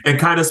hurt. And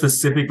kind of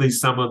specifically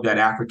some of that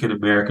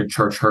African-American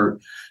church hurt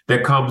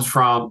that comes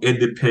from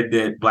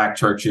independent Black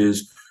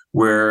churches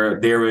where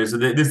there is,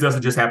 and this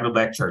doesn't just happen in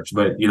Black church,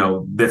 but,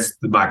 that's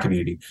my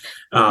community,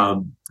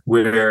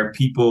 where there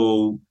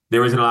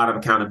isn't a lot of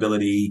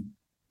accountability.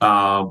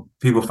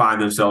 People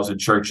find themselves in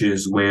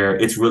churches where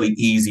it's really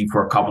easy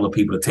for a couple of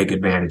people to take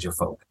advantage of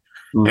folk.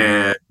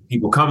 And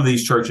people come to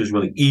these churches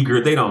really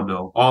eager. They don't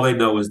know. All they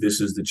know is this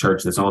is the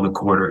church that's on the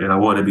corner and I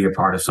want to be a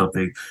part of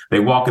something. They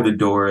walk in the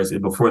doors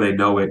and before they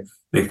know it,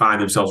 they find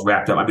themselves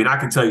wrapped up. I mean, I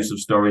can tell you some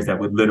stories that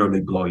would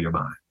literally blow your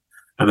mind.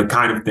 And the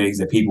kind of things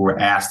that people were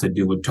asked to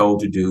do and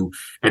told to do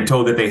and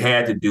told that they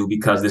had to do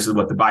because this is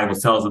what the Bible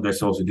tells them they're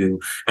supposed to do.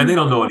 And they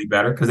don't know any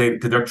better because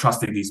they're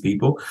trusting these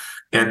people.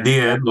 And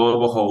then, lo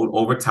and behold,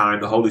 over time,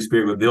 the Holy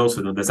Spirit reveals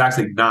to them that's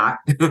actually not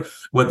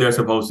what they're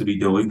supposed to be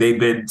doing.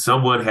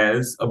 Someone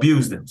has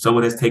abused them.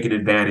 Someone has taken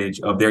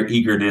advantage of their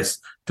eagerness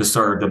to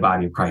serve the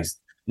body of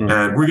Christ. Mm-hmm.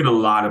 And we're getting a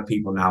lot of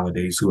people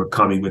nowadays who are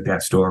coming with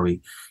that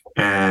story.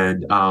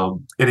 And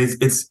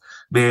it's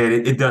man,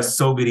 it does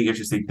so many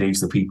interesting things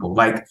to people.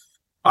 Like,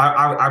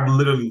 I'm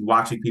literally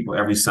watching people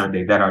every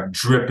Sunday that are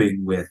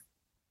dripping with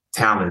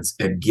talents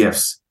and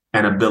gifts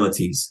and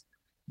abilities.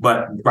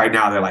 But right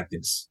now they're like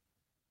this.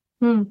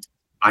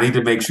 I need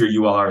to make sure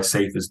you all are as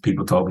safe as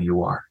people told me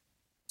you are.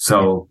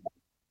 So,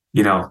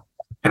 you know,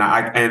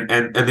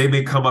 and they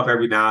may come up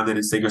every now and then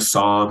and sing a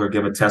song or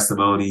give a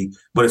testimony,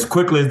 but as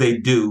quickly as they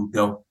do,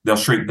 they'll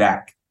shrink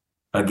back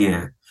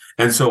again.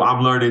 And so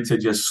I'm learning to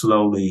just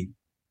slowly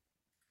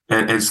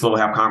and slow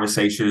have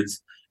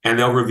conversations. And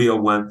they'll reveal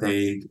one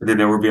thing, and then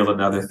they'll reveal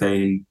another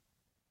thing.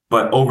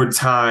 But over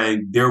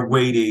time, they're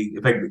waiting.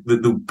 In fact,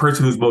 the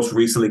person who's most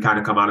recently kind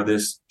of come out of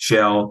this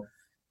shell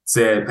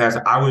said,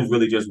 Pastor, I was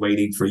really just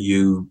waiting for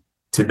you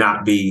to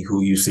not be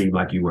who you seemed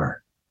like you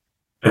were.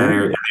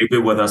 And they've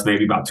been with us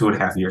maybe about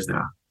 2.5 years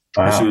now.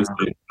 Wow. And she was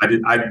like,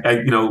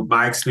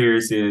 my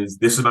experience is,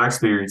 this is my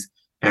experience.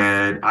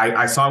 And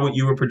I saw what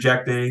you were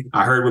projecting.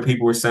 I heard what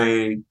people were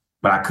saying,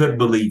 but I couldn't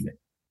believe it.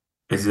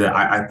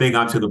 I think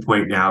I'm to the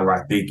point now where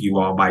I think you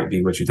all might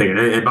be what you're thinking.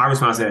 And my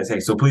response is, hey,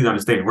 so please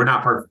understand, we're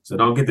not perfect. So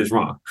don't get this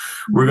wrong.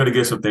 We're going to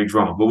get some things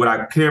wrong. But what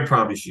I can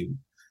promise you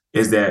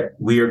is that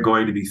we are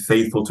going to be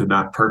faithful to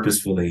not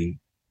purposefully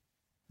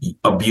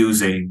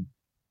abusing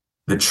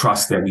the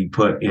trust that we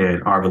put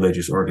in our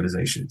religious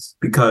organizations,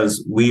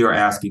 because we are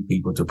asking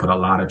people to put a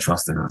lot of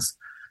trust in us.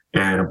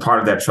 And a part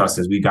of that trust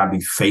is we got to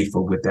be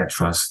faithful with that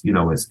trust,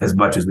 as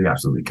much as we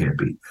absolutely can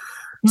be.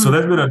 So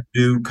that's been a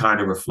new kind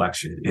of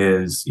reflection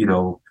is,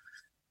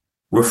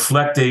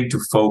 reflecting to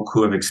folk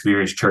who have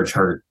experienced church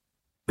hurt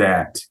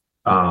that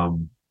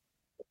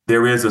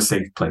there is a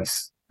safe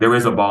place. There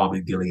is a balm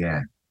in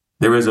Gilead.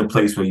 There is a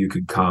place where you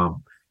can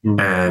come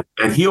and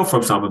heal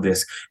from some of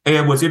this.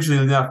 And what's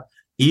interesting enough,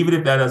 even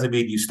if that doesn't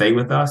mean you stay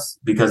with us,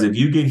 because if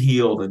you get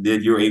healed and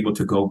then you're able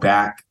to go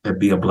back and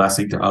be a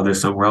blessing to others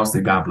somewhere else,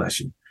 then God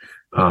bless you.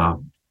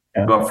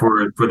 But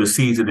for the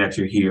season that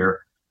you're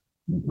here,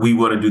 we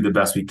want to do the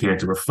best we can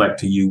to reflect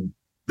to you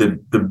the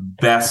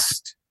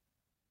best,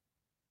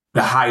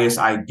 the highest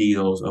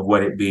ideals of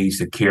what it means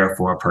to care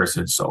for a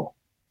person's soul.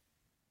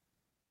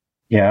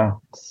 Yeah.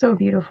 So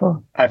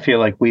beautiful. I feel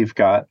like we've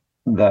got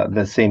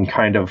the same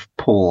kind of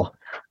pull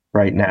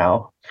right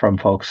now from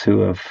folks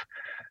who have,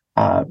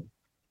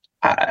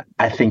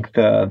 I think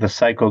the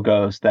cycle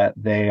goes that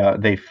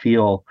they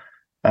feel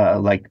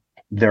like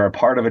they're a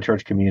part of a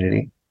church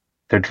community.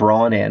 They're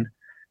drawn in.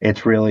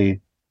 It's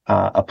really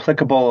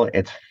applicable.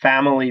 It's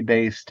family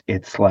based.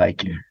 It's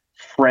like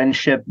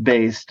friendship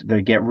based.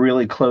 They get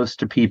really close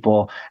to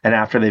people. And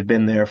after they've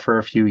been there for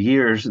a few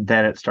years,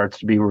 then it starts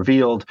to be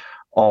revealed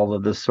all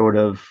of the sort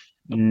of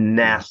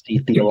nasty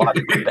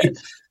theological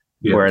bits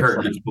where it's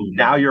like,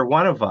 now you're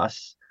one of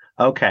us.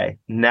 Okay,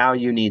 now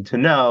you need to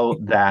know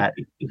that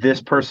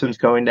this person's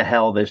going to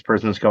hell, this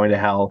person's going to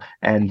hell,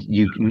 and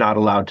you're not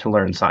allowed to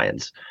learn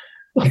science,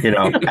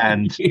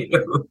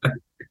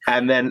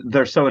 and then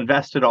they're so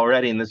invested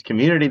already in this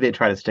community, they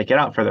try to stick it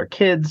out for their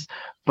kids,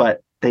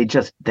 but they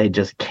just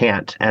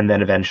can't, and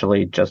then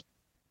eventually just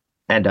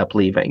end up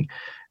leaving.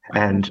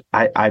 And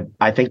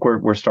I think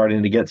we're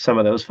starting to get some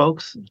of those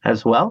folks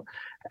as well.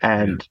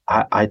 And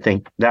I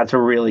think that's a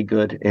really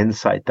good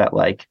insight that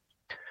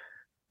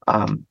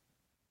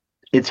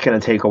it's going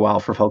to take a while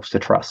for folks to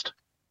trust,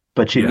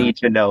 but you need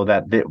to know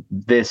that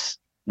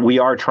we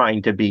are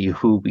trying to be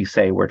who we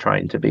say we're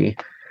trying to be.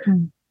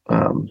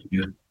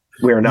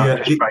 We're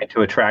not just trying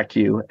to attract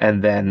you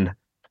and then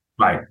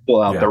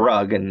pull out the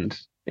rug and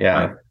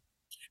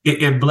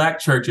In Black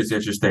church, it's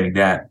interesting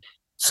that,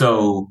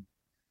 so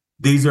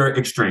these are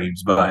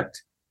extremes, but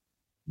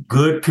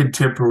good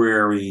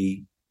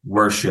contemporary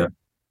worship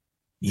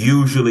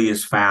usually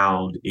is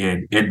found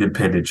in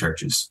independent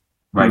churches,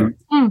 right?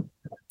 Mm-hmm.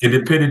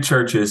 Independent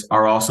churches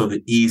are also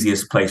the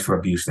easiest place for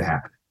abuse to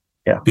happen.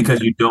 Yeah. Because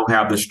you don't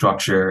have the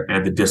structure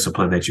and the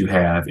discipline that you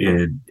have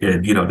in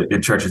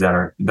churches that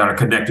are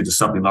connected to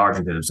something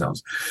larger than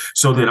themselves.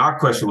 So then our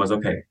question was,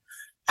 okay,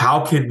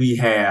 how can we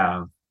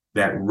have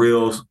that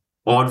real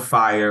on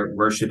fire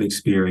worship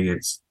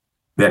experience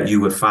that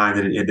you would find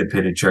in an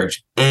independent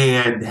church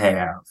and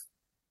have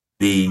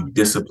the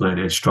discipline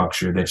and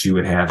structure that you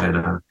would have in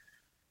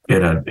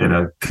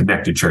a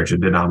connected church, a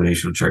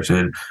denominational church,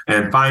 and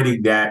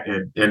finding that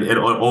and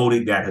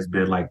owning that has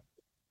been like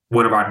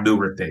one of our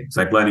newer things,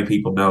 like letting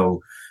people know.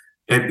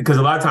 And because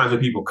a lot of times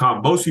when people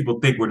come, most people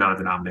think we're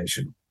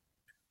non-denominational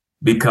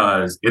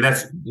and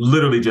that's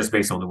literally just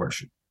based on the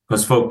worship.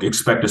 because folk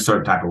expect a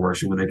certain type of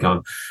worship when they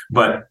come.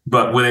 But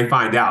when they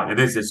find out, and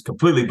this just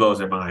completely blows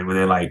their mind when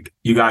they're like,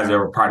 you guys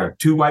are part of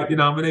 2 white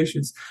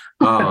denominations.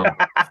 But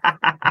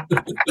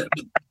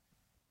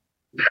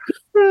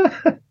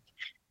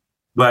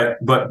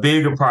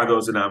being a part of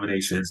those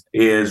denominations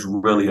is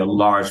really a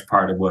large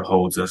part of what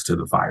holds us to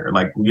the fire.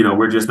 Like,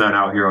 we're just not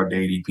out here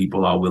ordaining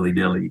people all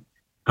willy-nilly.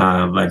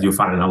 Like you'll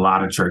find in a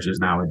lot of churches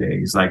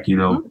nowadays, like,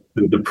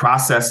 the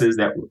processes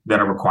that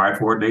are required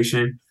for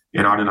ordination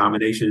in our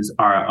denominations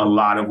are a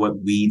lot of what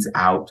weeds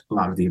out a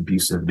lot of the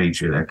abusive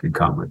nature that can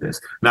come with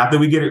this. Not that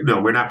we get it.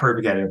 No, we're not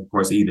perfect at it, of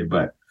course, either,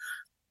 but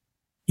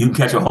you can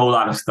catch a whole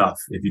lot of stuff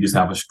if you just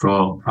have a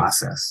strong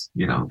process,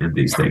 in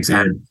these things.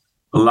 And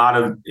a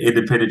lot of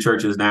independent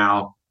churches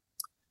now,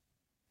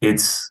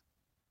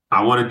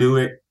 I want to do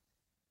it.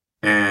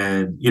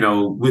 And,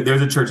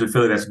 there's a church in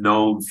Philly that's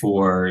known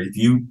for, if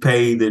you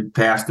pay the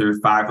pastor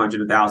 $500,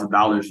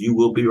 $1,000, you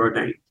will be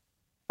ordained.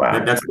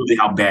 Wow. That's really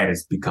how bad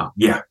it's become.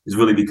 Yeah, it's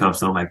really become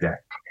something like that.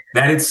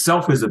 That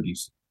itself is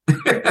abusive.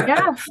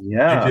 Yeah.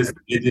 Yeah. It's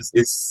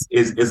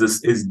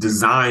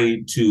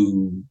designed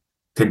to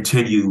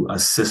continue a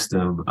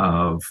system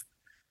of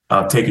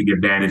taking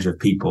advantage of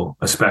people,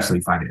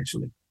 especially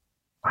financially.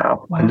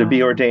 Wow. And to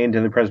be ordained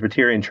in the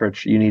Presbyterian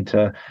Church, you need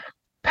to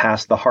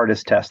pass the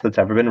hardest test that's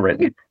ever been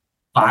written.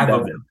 5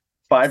 of them.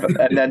 5,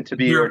 and then to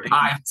be ordained,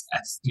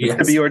 yes.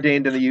 to be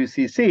ordained in the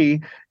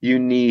UCC, you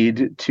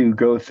need to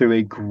go through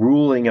a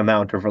grueling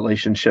amount of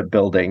relationship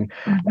building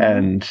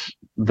and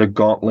the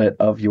gauntlet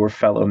of your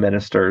fellow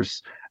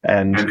ministers,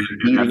 and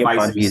meeting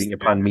upon meeting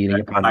upon meeting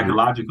upon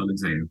psychological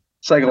exam.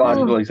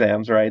 Psychological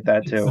exams, right?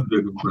 That too.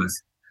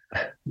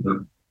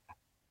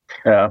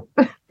 Yeah.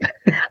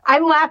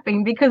 I'm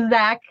laughing because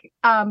Zach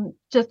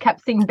just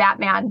kept seeing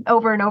Batman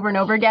over and over and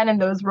over again in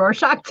those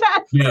Rorschach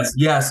tests.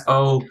 Yes.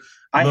 Oh,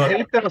 I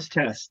hate those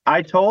tests.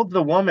 I told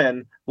the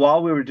woman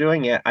while we were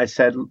doing it, I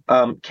said,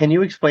 can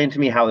you explain to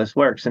me how this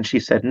works? And she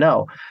said,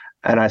 no.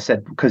 And I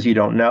said, because you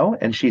don't know?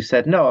 And she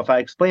said, no, if I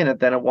explain it,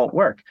 then it won't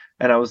work.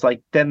 And I was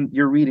like, then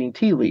you're reading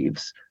tea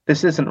leaves.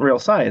 This isn't real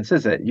science,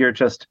 is it? You're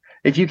just,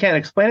 if you can't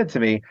explain it to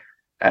me.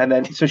 And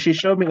then, so she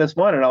showed me this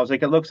one and I was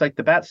like, it looks like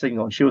the bat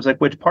signal. And she was like,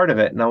 which part of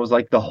it? And I was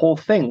like, the whole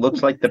thing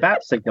looks like the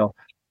bat signal.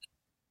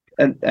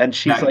 And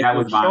she's like,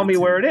 well, show me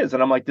where it is.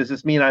 And I'm like, does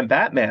this mean I'm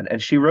Batman?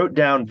 And she wrote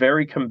down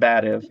very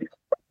combative.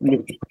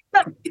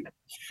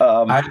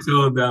 I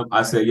told them,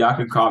 I said, y'all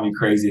can call me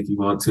crazy if you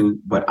want to,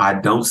 but I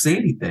don't see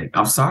anything.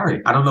 I'm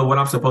sorry. I don't know what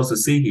I'm supposed to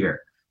see here.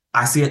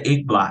 I see an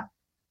ink blot.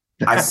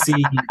 I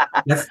see,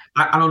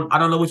 I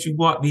don't know what you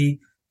want me.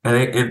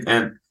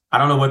 And I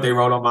don't know what they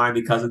wrote on mine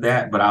because of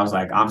that, but I was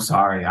like, I'm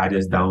sorry. I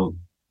don't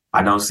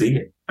see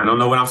it. I don't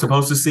know what I'm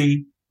supposed to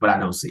see, but I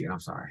don't see it.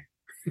 I'm sorry.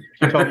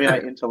 She told me I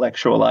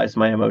intellectualized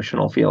my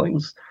emotional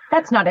feelings.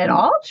 That's not at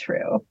all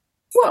true.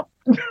 Well,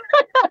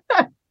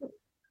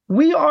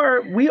 we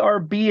are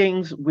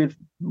beings with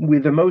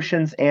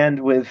emotions and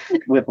with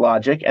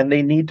logic, and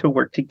they need to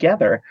work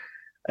together.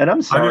 And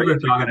I'm sorry. I never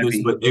thought of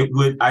this, but it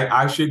would.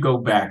 I should go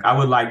back. I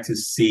would like to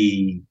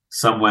see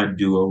someone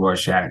do a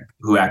Rorschach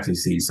who actually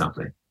sees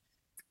something,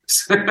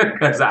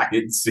 because I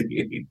didn't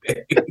see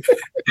anything.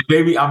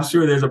 Maybe I'm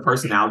sure there's a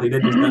personality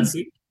that just doesn't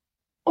see.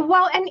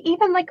 Well, and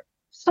even like,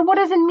 so what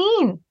does it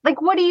mean?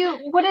 Like, what is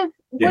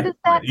that?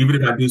 Right. Even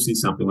if I do see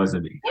something, what does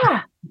it mean?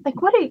 Yeah. Like,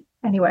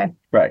 anyway.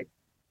 Right.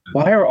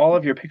 Why are all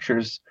of your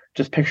pictures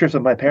just pictures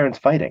of my parents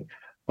fighting?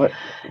 What?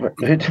 How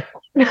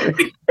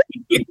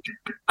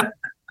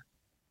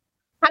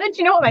did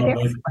you know what my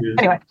parents were?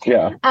 Anyway.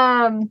 Yeah.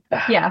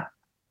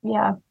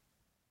 Yeah.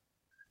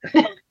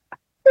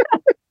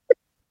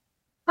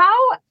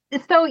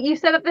 So you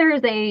said that there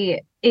is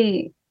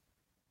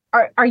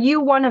are you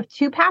one of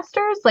 2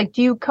 pastors? Like,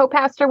 do you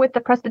co-pastor with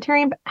the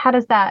Presbyterian? How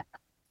does that?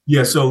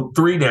 Yeah, so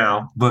 3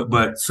 now,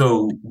 but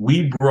so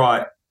we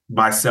brought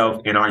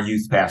myself and our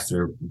youth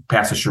pastor,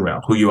 Pastor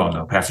Sherelle, who you all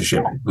know, Pastor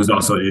Shipman, who's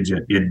also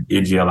in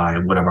GLI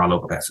and one of our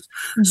local pastors.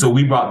 Mm-hmm. So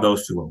we brought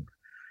those 2 over.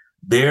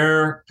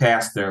 Their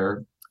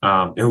pastor,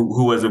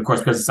 who was, of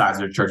course,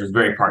 Presbyterian of the church, was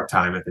very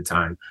part-time at the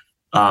time,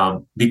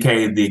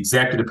 became the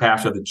executive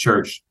pastor of the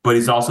church, but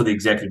he's also the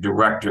executive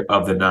director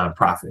of the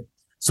nonprofit.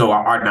 So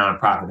our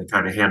nonprofit that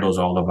kind of handles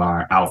all of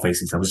our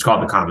out-facing stuff. It's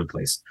called The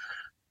Commonplace,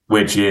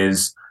 which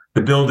is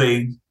the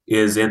building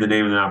is in the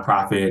name of the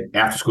nonprofit,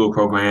 after-school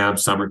program,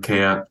 summer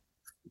camp,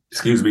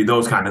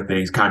 those kind of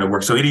things kind of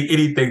work. So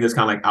anything that's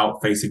kind of like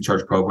out-facing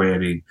church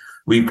programming,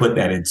 we put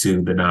that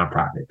into the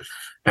nonprofit.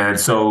 And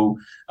so,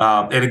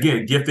 and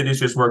again, giftedness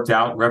just worked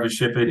out. Reverend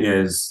Shippen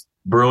is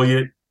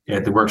brilliant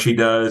at the work she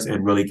does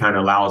and really kind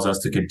of allows us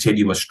to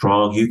continue a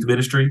strong youth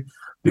ministry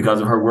because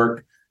of her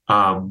work.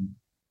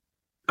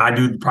 I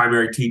do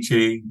primary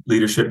teaching,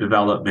 leadership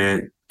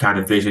development, kind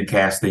of vision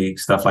casting,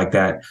 stuff like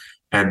that.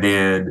 And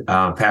then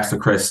Pastor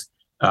Chris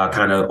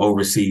kind of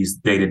oversees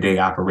day-to-day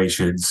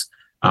operations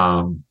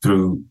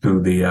through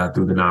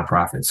the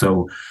nonprofit.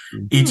 So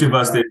each of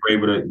us that were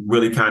able to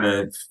really kind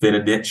of fit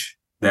a niche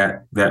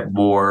that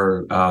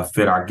more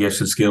fit our gifts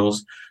and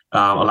skills,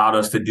 allowed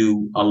us to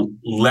do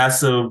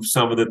less of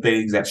some of the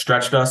things that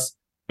stretched us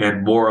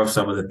and more of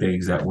some of the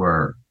things that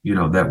were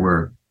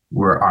our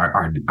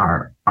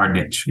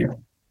niche. Yeah.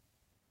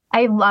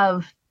 I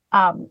love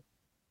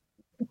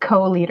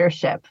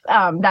co-leadership.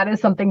 That is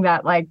something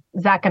that like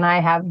Zach and I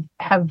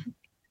have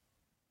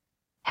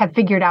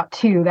figured out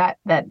too,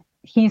 that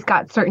he's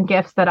got certain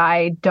gifts that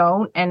I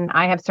don't, and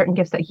I have certain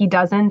gifts that he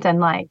doesn't. And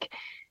like,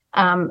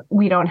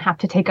 we don't have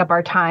to take up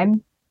our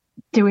time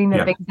doing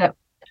the things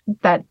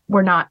that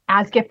we're not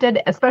as gifted,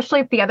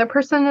 especially if the other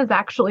person is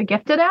actually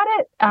gifted at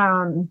it.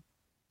 And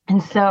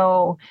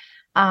so,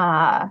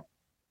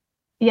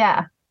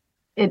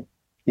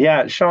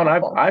 Sean,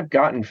 I've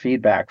gotten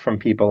feedback from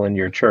people in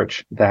your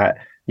church that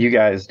you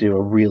guys do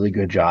a really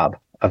good job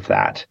of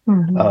that,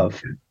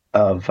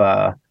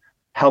 of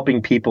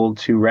helping people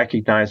to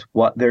recognize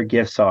what their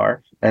gifts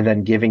are and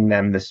then giving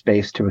them the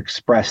space to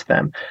express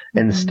them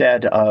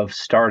instead of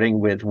starting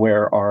with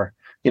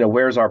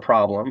where's our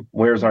problem,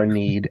 where's our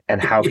need,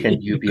 and how can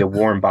you be a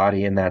warm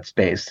body in that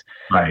space?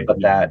 Right.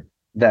 But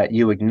that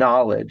you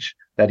acknowledge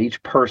that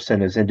each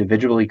person is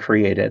individually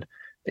created,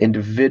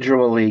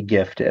 individually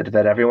gifted,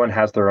 that everyone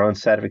has their own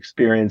set of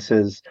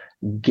experiences,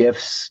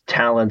 gifts,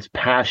 talents,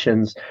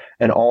 passions,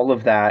 and all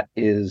of that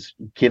is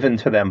given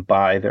to them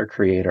by their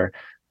creator,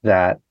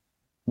 that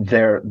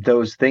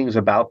those things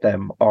about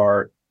them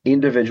are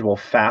individual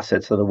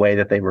facets of the way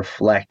that they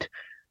reflect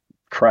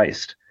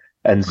Christ.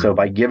 And so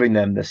by giving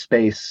them the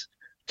space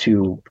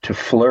to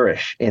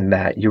flourish in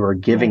that, you are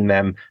giving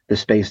them the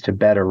space to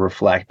better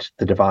reflect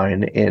the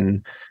divine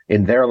in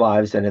their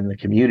lives and in the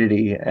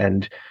community.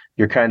 And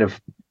you're kind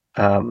of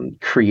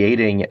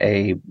creating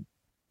a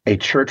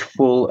church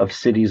full of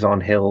cities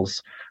on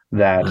hills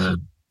that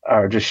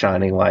are just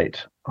shining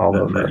light all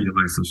over.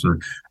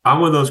 I'm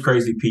one of those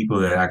crazy people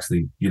that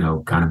actually,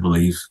 kind of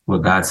believes what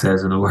God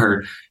says in the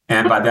Word.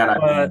 And by that,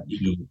 I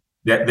mean,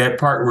 that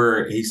part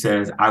where he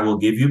says, I will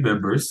give you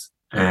members,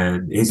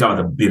 and he's on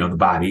the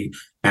body,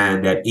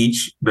 and that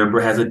each member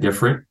has a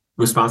different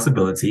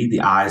responsibility.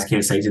 The eyes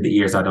can't say to the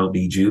ears, I don't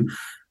need you.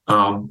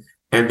 And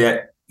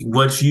that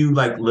once you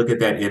look at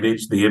that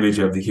image, the image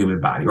of the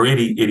human body or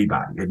anybody,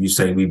 and you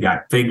say we've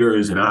got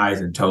fingers and eyes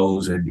and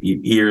toes and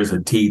ears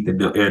and teeth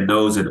and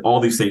nose, and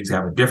all these things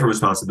have a different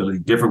responsibility,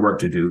 different work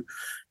to do.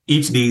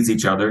 Each needs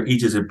each other.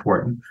 Each is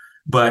important,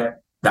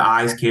 but the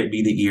eyes can't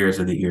be the ears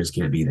and the ears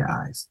can't be the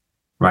eyes.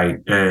 Right.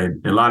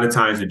 And a lot of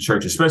times in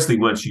church, especially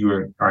once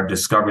you are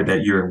discovered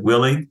that you're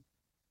willing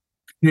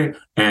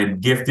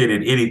and gifted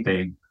in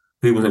anything,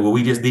 people say, well,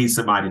 we just need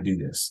somebody to do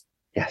this.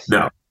 Yes.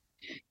 No.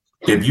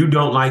 If you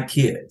don't like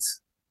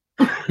kids,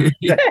 you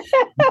should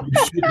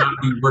not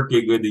be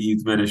working with the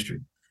youth ministry.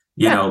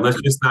 Let's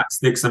just not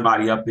stick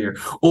somebody up there.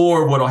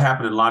 Or what will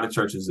happen in a lot of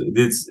churches,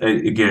 it's,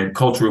 again,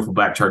 cultural for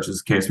Black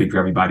churches, can't speak for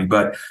everybody,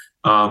 but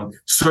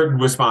certain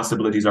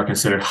responsibilities are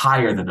considered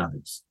higher than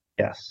others.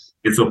 Yes.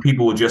 And so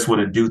people will just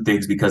want to do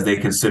things because they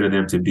consider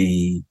them to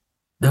be,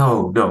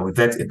 no,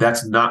 if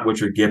that's not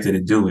what you're gifted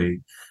in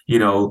doing,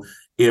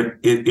 if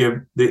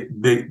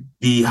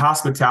the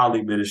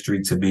hospitality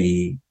ministry to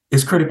me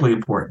is critically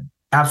important,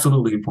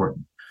 absolutely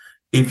important.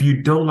 If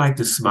you don't like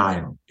to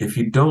smile, if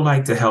you don't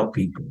like to help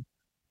people,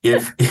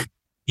 if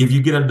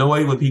you get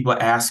annoyed when people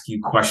ask you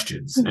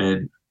questions,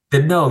 and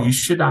then no, you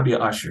should not be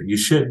an usher. You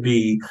should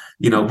be,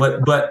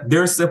 but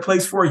there's a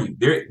place for you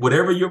there.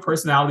 Whatever your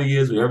personality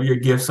is, whatever your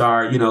gifts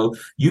are,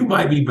 you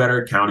might be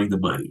better at counting the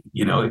money.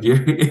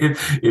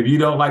 If you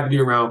don't like to be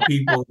around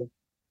people,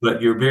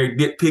 but you're very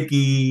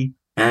nitpicky.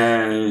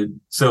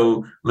 And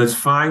so let's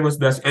find what's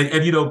best.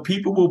 And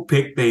people will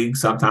pick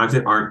things sometimes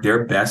that aren't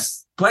their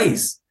best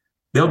place.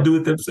 They'll do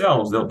it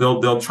themselves.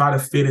 They'll try to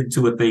fit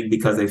into a thing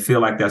because they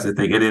feel like that's the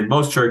thing. And in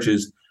most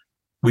churches,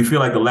 we feel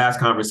like the last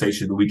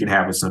conversation that we can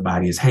have with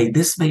somebody is, hey,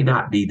 this may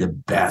not be the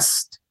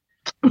best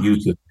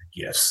use of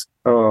your gifts.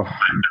 Oh,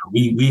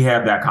 we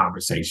have that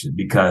conversation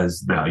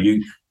because no,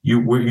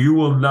 you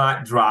will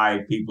not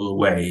drive people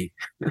away.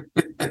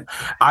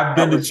 I've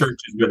been to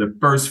churches where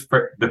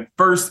the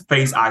first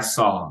face I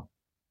saw,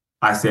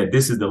 I said,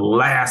 this is the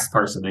last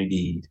person they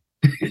need.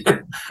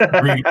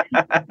 I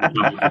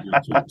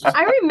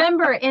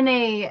remember in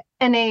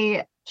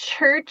a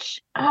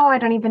church, I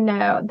don't even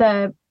know,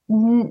 the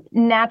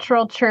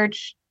natural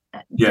church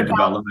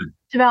development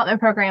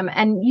program,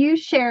 and you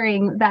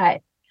sharing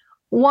that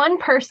one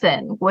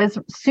person was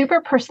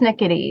super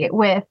persnickety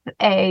with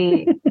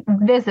a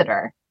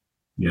visitor.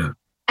 Yeah.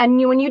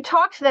 And when you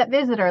talked to that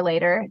visitor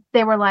later,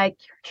 they were like,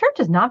 your church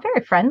is not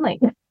very friendly.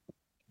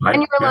 Right.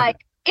 And you were like,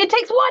 it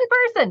takes one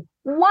person.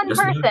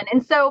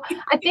 And so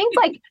I think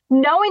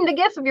knowing the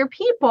gifts of your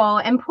people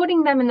and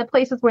putting them in the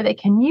places where they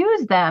can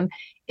use them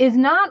is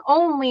not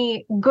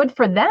only good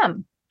for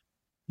them.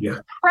 Yeah.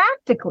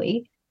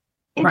 Practically,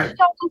 it's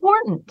so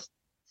important.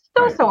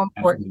 So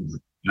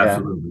important.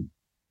 Absolutely.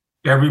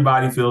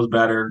 Everybody feels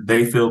better.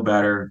 They feel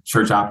better.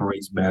 Church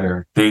operates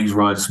better. Things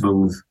run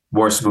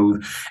more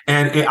smooth.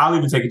 And I'll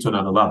even take it to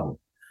another level.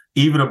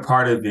 Even a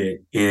part of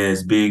it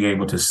is being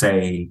able to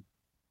say,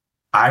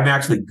 I'm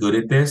actually good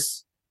at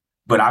this,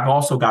 but I've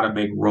also got to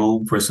make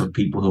room for some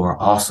people who are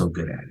also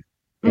good at it.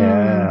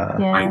 Yeah.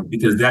 Right?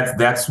 Because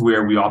that's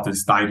where we often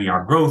stymie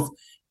our growth,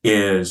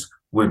 is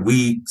when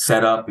we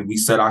set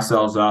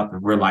ourselves up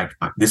and we're like,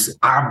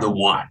 I'm the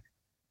one.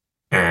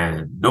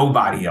 And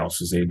nobody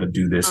else is able to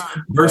do this.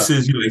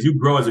 Versus, as you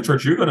grow as a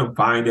church, you're going to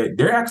find that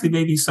there actually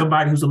may be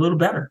somebody who's a little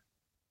better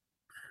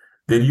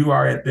than you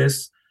are at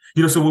this.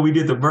 So when we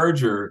did the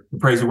merger, the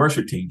praise and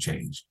worship team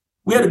changed.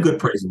 We had a good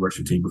praise and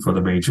worship team before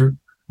the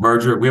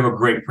merger. We have a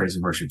great praise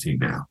and worship team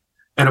now.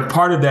 And a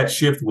part of that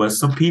shift was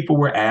some people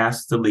were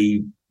asked to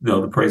leave,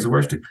 the praise and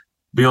worship team.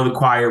 Be on the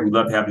choir. We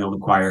love to have you on the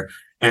choir.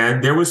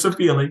 And there was some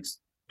feelings.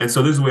 And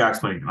so this is the way I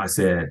explained it. I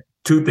said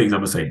two things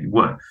I'm going to say.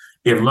 One,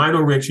 if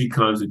Lionel Richie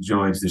comes and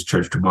joins this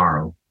church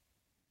tomorrow,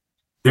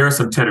 there are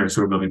some tenors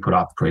who are going to be put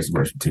off the praise and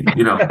worship team. But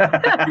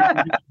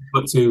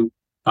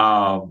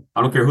I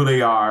don't care who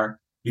they are,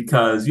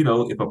 because,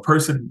 if a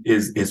person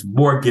is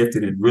more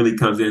gifted and really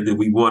comes in, then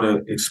we want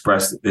to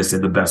express this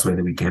in the best way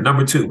that we can.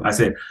 Number two, I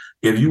said,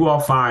 if you all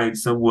find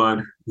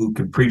someone who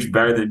can preach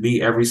better than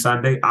me every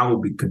Sunday, I will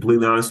be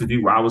completely honest with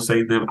you. Where I will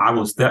say to them, I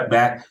will step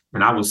back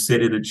and I will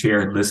sit in a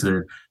chair and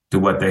listen to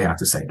what they have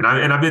to say. And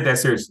I meant that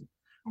seriously.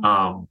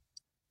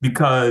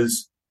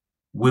 Because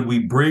when we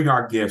bring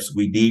our gifts,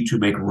 we need to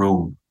make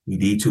room. We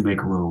need to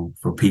make room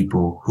for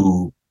people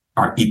who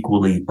are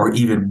equally or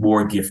even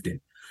more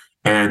gifted.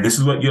 And this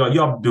is what,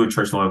 y'all been doing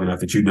church long enough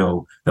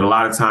that that a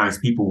lot of times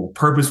people will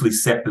purposely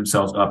set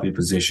themselves up in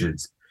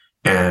positions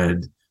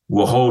and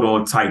will hold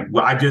on tight.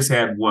 Well, I just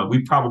had one.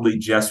 We probably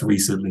just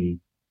recently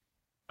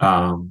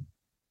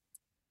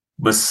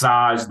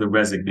massaged the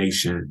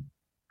resignation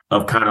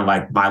of kind of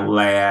like my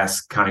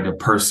last kind of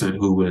person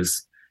who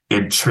was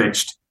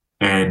entrenched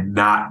and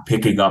not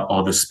picking up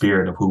on the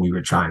spirit of who we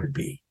were trying to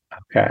be.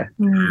 Okay.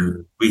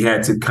 And we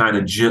had to kind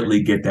of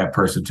gently get that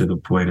person to the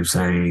point of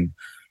saying,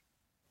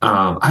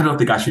 I don't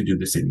think I should do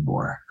this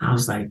anymore. I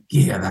was like,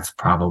 yeah, that's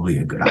probably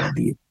a good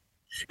idea.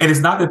 And it's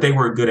not that they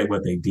weren't good at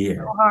what they did.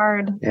 So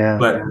hard. Yeah.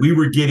 But we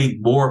were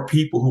getting more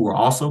people who were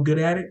also good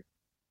at it.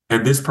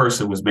 And this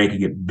person was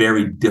making it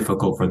very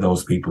difficult for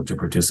those people to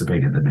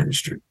participate in the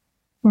ministry.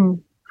 Like,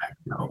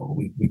 no,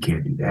 we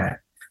can't do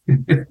that.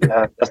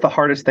 That's the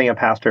hardest thing a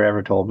pastor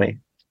ever told me.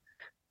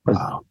 Was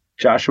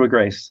Joshua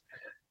Grace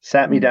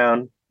sat me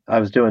down. I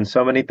was doing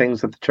so many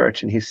things at the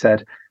church, and he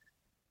said,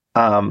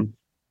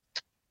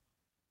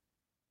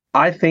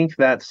 I think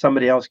that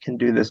somebody else can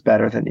do this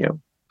better than you.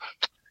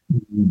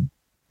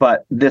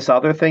 But this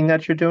other thing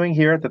that you're doing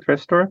here at the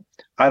thrift store,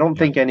 I don't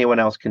think anyone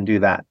else can do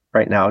that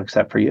right now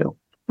except for you.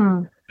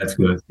 That's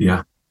good.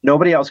 Yeah.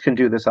 Nobody else can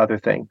do this other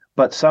thing,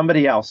 but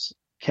somebody else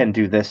can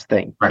do this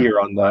thing here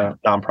on the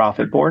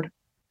nonprofit board.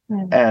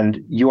 And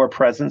your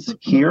presence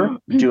here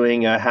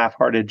doing a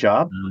half-hearted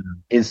job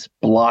is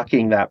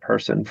blocking that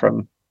person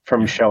from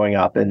showing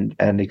up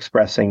and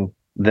expressing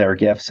their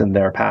gifts and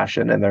their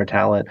passion and their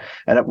talent.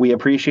 And we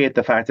appreciate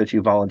the fact that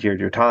you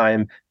volunteered your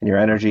time and your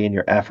energy and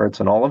your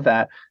efforts and all of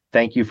that.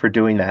 Thank you for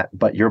doing that.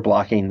 But you're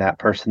blocking that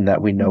person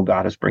that we know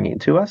God is bringing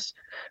to us.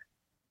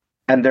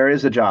 And there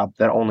is a job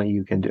that only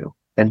you can do.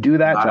 And do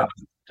that job.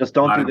 Just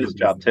don't do this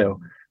job too.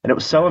 And it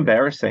was so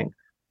embarrassing,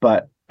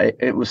 but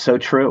it was so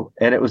true.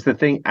 And it was the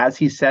thing, as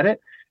he said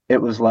it,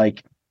 it was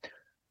like,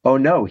 oh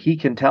no, he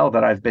can tell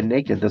that I've been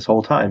naked this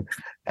whole time.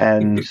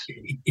 And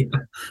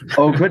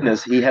oh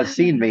goodness, he has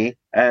seen me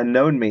and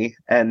known me.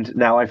 And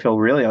now I feel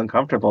really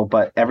uncomfortable,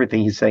 but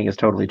everything he's saying is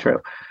totally true.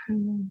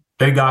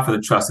 Thank God for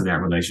the trust in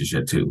that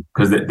relationship too,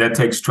 because that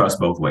takes trust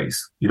both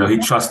ways. He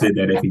trusted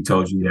that if he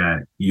told you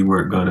that you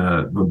weren't going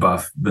to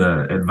rebuff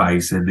the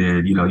advice, and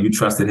then, you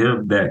trusted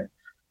him that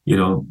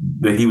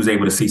that he was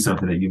able to see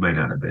something that you might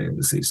not have been able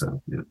to see.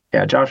 So,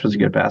 yeah, Josh was a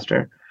good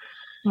pastor.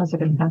 Was a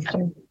good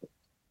pastor.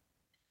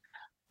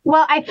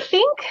 Well, I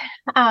think,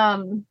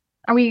 how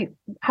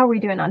are we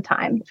doing on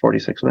time?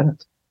 46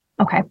 minutes.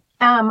 Okay.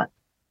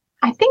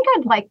 I think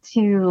I'd like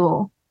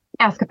to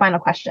ask a final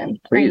question.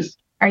 Please.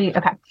 Are you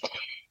okay?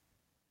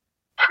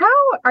 How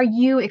are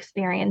you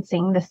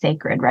experiencing the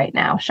sacred right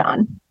now,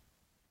 Cean?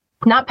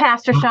 Not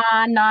Pastor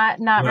Cean, not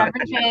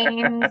Reverend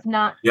James,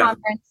 not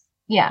conference.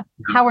 Yeah.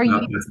 How are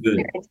you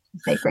experiencing the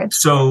sacred?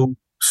 So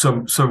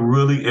some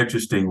really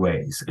interesting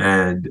ways.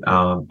 And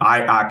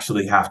I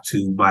actually have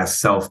to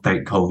myself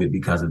thank COVID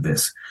because of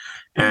this.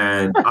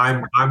 And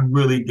I'm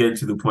really getting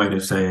to the point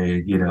of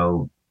saying,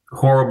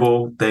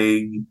 horrible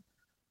thing,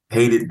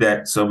 hated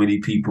that so many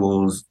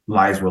people's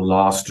lives were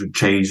lost or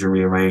changed or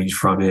rearranged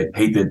from it,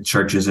 hate that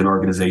churches and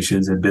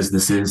organizations and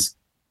businesses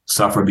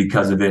suffer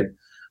because of it.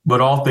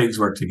 But all things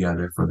work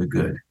together for the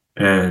good.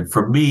 And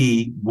for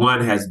me,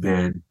 one has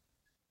been,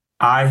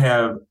 I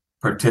have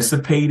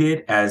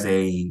participated as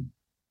a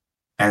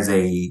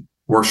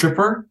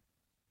worshiper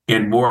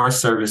in more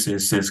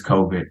services since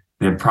COVID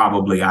than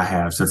probably I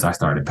have since I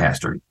started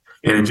pastoring.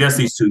 And in just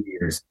these 2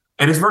 years,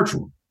 and it's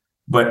virtual,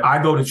 but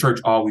I go to church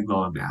all week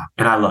long now,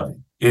 and I love it.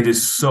 It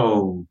is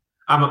so.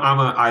 I'm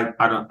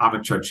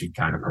a churchy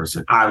kind of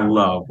person. I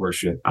love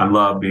worship. I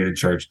love being in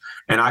church,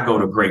 and I go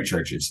to great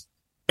churches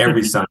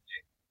every Sunday.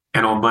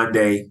 And on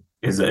Monday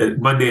is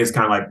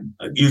kind of like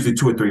usually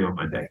 2 or 3 on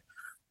Monday.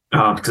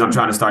 because I'm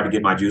trying to start to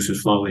get my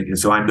juices flowing. And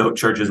so I know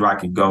churches where I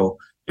can go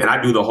and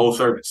I do the whole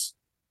service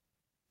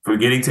from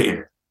beginning to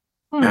end.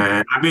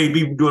 And I may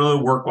be doing a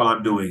little work while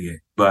I'm doing it,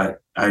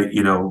 but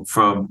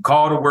from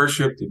call to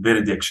worship to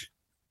benediction,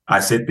 I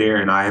sit there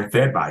and I am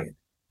fed by it.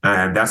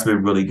 And that's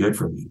been really good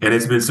for me. And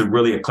it's been some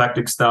really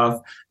eclectic stuff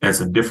and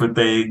some different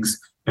things.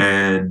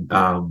 And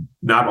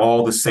not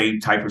all the same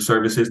type of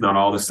services, not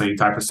all the same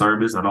type of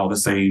sermons, not all the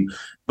same,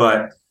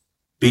 but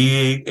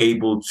being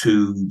able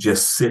to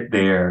just sit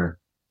there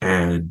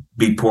and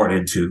be poured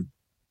into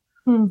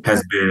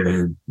has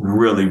been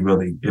really,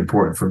 really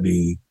important for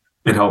me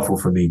and helpful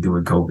for me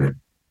during COVID.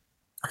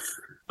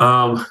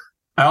 I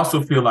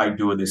also feel like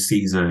during this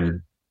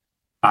season,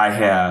 I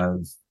have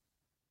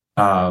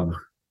found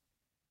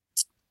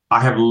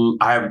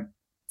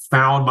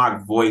my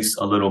voice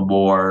a little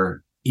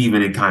more,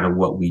 even in kind of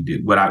what we do,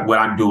 what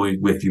I'm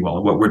doing with you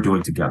all, what we're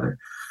doing together,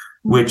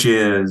 which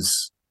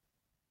is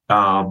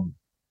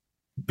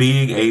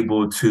being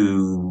able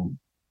to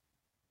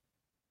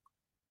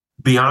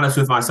be honest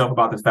with myself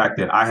about the fact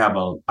that I have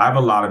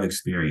a lot of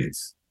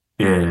experience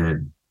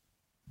in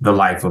the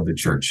life of the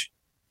church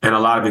and a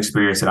lot of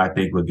experience that I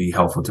think would be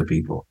helpful to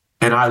people.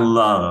 And I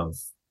love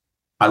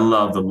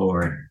the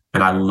Lord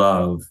and I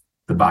love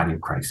the body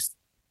of Christ.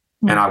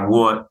 And I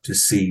want to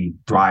see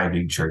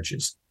thriving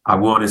churches. I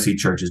want to see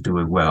churches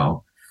doing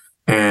well.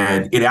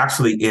 And it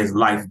actually is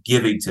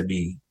life-giving to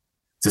me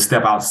to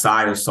step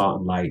outside of Salt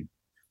and Light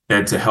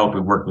and to help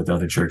and work with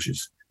other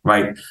churches,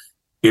 right?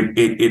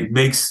 It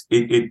makes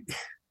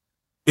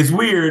it's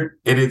weird,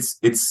 and it's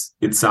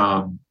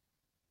and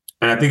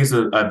I think it's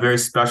a very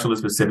special and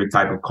specific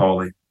type of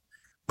calling,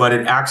 but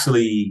it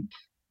actually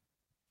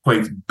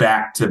points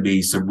back to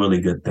me some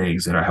really good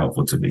things that are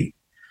helpful to me.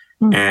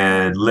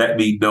 And let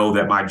me know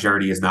that my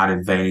journey is not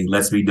in vain.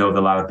 Lets me know that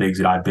a lot of things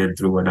that I've been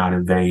through are not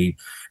in vain.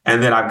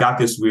 And then I've got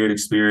this weird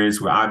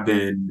experience where I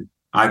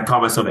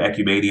call myself an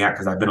ecumaniac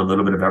because I've been a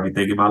little bit of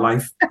everything in my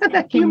life.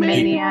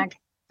 Ecumaniac.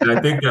 And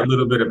I think that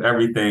little bit of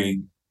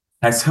everything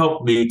has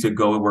helped me to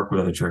go and work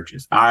with other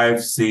churches.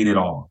 I've seen it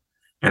all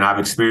and I've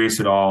experienced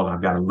it all. And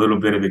I've got a little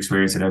bit of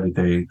experience in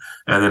everything.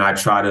 And then I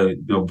try to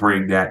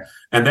bring that.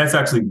 And that's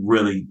actually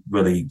really,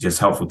 really just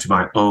helpful to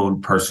my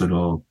own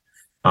personal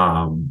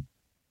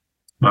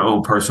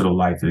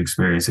life and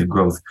experience and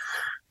growth.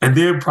 And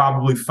then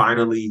probably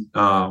finally,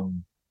 my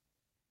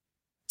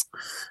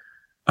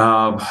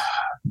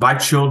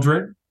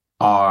children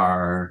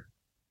are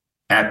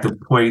at the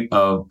point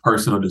of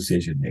personal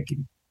decision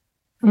making.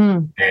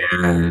 And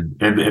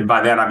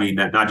by that, I mean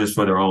that not just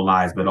for their own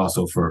lives, but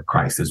also for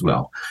Christ as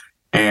well.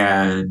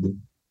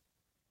 And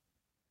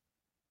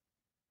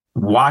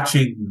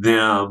watching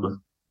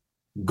them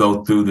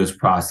go through this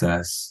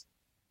process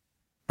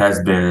has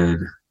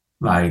been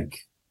like,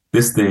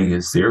 this thing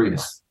is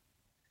serious.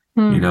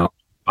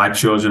 My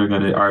children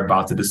are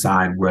about to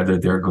decide whether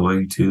they're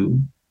going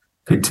to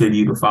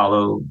continue to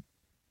follow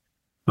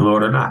the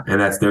Lord or not.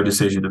 And that's their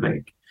decision to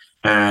make.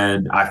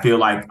 And I feel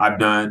like I've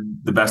done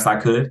the best I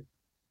could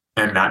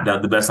and not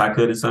done the best I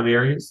could in some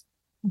areas.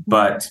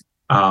 But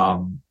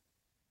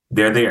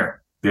they're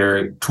there.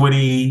 They're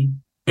 20,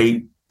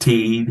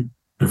 18,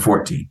 and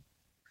 14.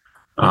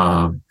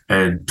 And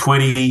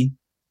 20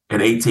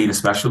 and 18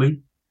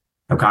 especially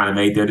have kind of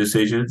made their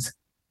decisions.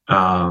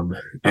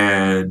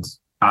 And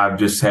I've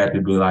just had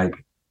to be like,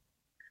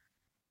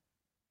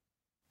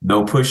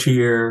 no push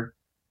here,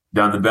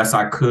 done the best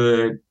I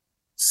could,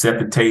 set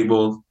the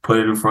table, put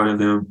it in front of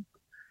them,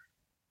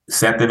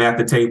 set them at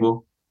the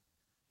table.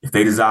 If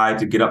they decide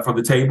to get up from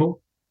the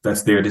table,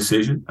 that's their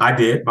decision. I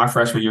did. My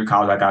freshman year in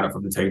college, I got up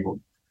from the table.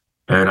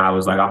 And I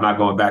was like, I'm not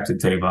going back to the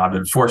table. I've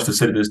been forced to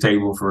sit at this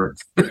table for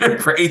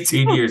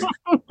 18 years.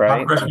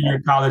 Right. My freshman year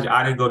in college,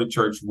 I didn't go to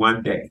church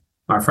one day.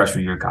 My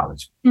freshman year in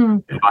college.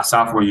 And my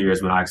sophomore year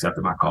is when I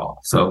accepted my call.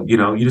 So, you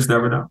just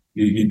never know.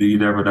 You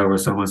never know where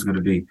someone's going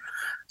to be.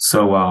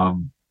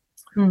 So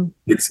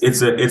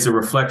it's a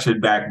reflection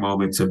back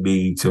moment to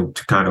me to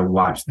kind of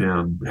watch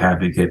them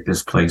having hit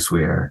this place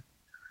where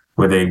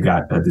they've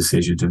got a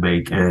decision to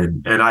make.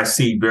 And I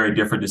see very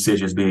different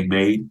decisions being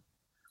made.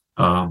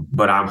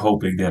 But I'm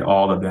hoping that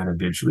all of that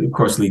eventually, of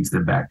course, leads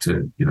them back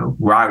to,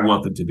 where I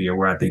want them to be or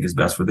where I think is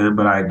best for them.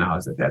 But I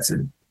acknowledge that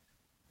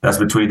that's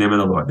between them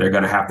and the Lord. They're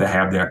going to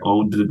have their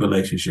own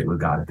relationship with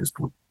God at this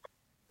point.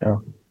 Yeah.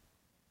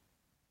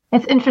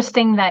 It's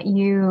interesting that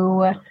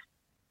you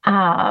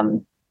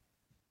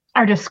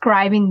are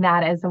describing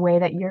that as a way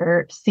that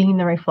you're seeing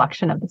the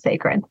reflection of the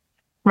sacred,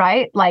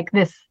 right? Like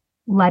this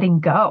letting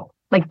go.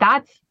 Like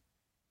that's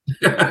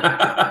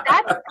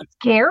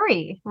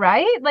scary,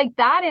 right? Like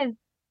that is,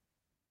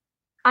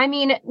 I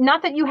mean,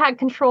 not that you had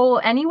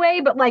control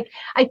anyway, but like,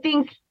 I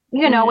think,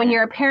 when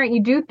you're a parent,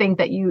 you do think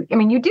that you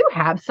do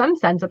have some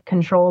sense of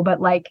control, but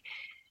like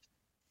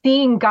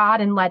seeing God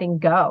and letting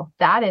go,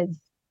 that is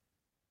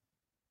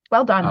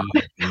well done.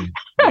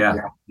 Yeah.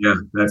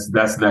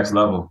 That's next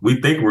level. We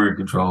think we're in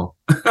control,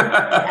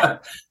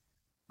 but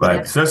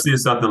especially in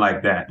something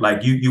like that,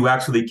 like you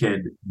actually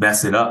can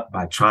mess it up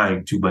by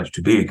trying too much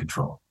to be in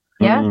control.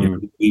 Yeah.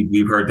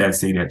 We've heard that,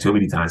 seen that too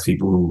many times.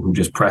 People who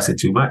just press it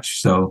too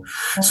much. So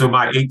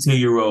my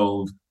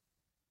 18-year-old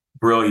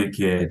brilliant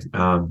kid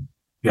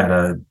got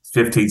a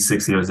 15,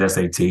 16 on his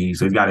SAT.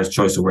 So he's got his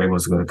choice of where he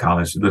wants to go to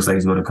college. It looks like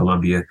he's going to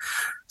Columbia.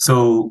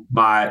 So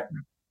my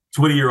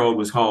 20-year-old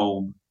was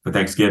home for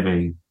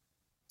Thanksgiving,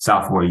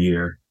 sophomore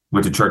year,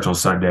 went to church on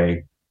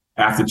Sunday.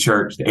 After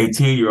church, the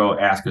 18-year-old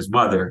asked his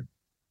mother,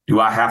 do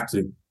I have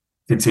to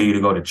continue to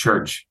go to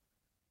church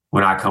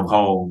when I come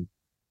home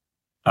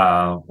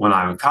when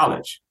I'm in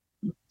college?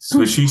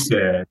 So she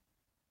said,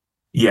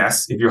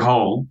 yes, if you're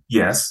home,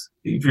 yes.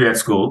 If you're at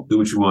school, do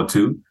what you want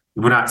to.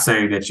 We're not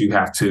saying that you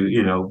have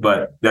to,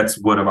 but that's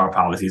one of our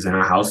policies in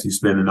our house. You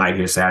spend the night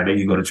here Saturday,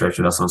 you go to church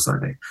with us on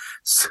Sunday.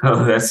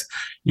 So that's,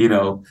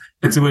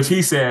 and to which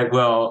he said,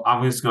 well,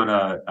 I'm just going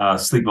to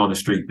sleep on the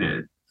street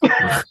then.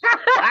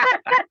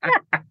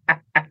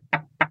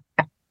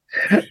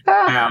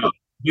 Now,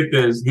 get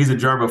this, he's a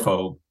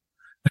germaphobe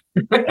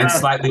and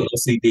slightly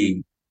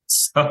OCD.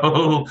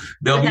 So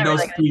there'll be no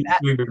street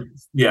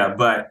sweepers. Yeah,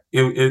 but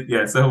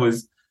so it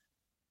was,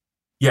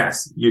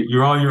 yes,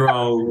 you're on your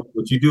own.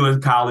 What you do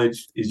in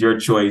college is your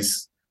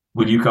choice.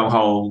 When you come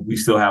home, we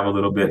still have a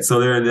little bit. So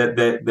there,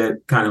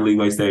 that kind of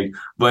leeway stage.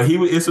 But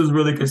this was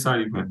really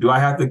concerning for him. Do I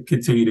have to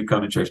continue to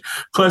come to church?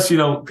 Plus,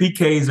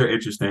 PKs are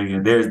interesting,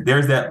 and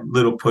there's that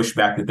little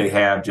pushback that they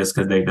have just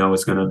because they know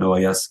it's going to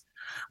annoy us.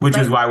 Which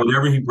is why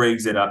whenever he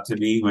brings it up to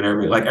me,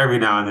 like every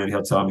now and then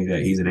he'll tell me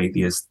that he's an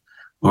atheist,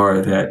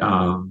 or that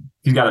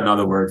he's got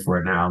another word for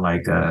it now,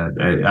 like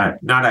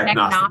not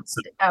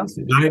agnostic,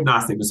 not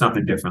agnostic, but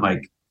something different.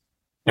 Like,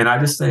 and I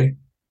just say,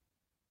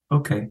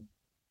 okay,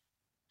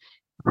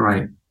 all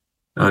right,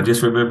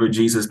 just remember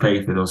Jesus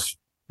paid for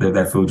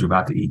that food you're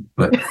about to eat.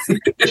 But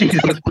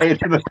Jesus paid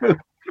for the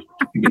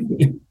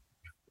food.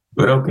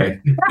 But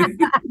okay.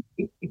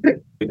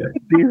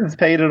 Jesus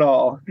paid it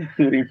all,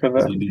 including for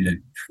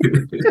the.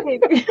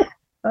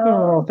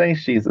 Oh,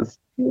 thanks, Jesus.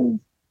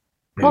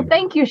 Well,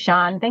 thank you,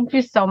 Cean. Thank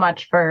you so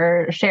much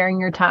for sharing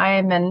your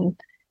time and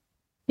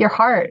your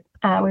heart.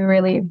 We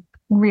really,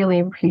 really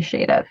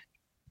appreciate it.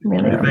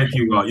 Really. Thank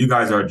you all. You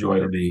guys are a joy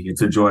to me.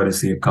 It's a joy to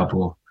see a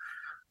couple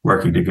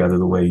working together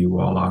the way you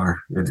all are,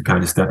 and to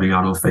kind of stepping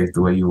out on faith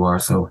the way you are.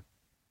 So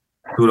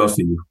kudos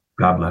to you.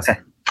 God bless.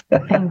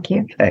 Thank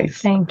you.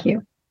 Thanks. Thank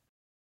you.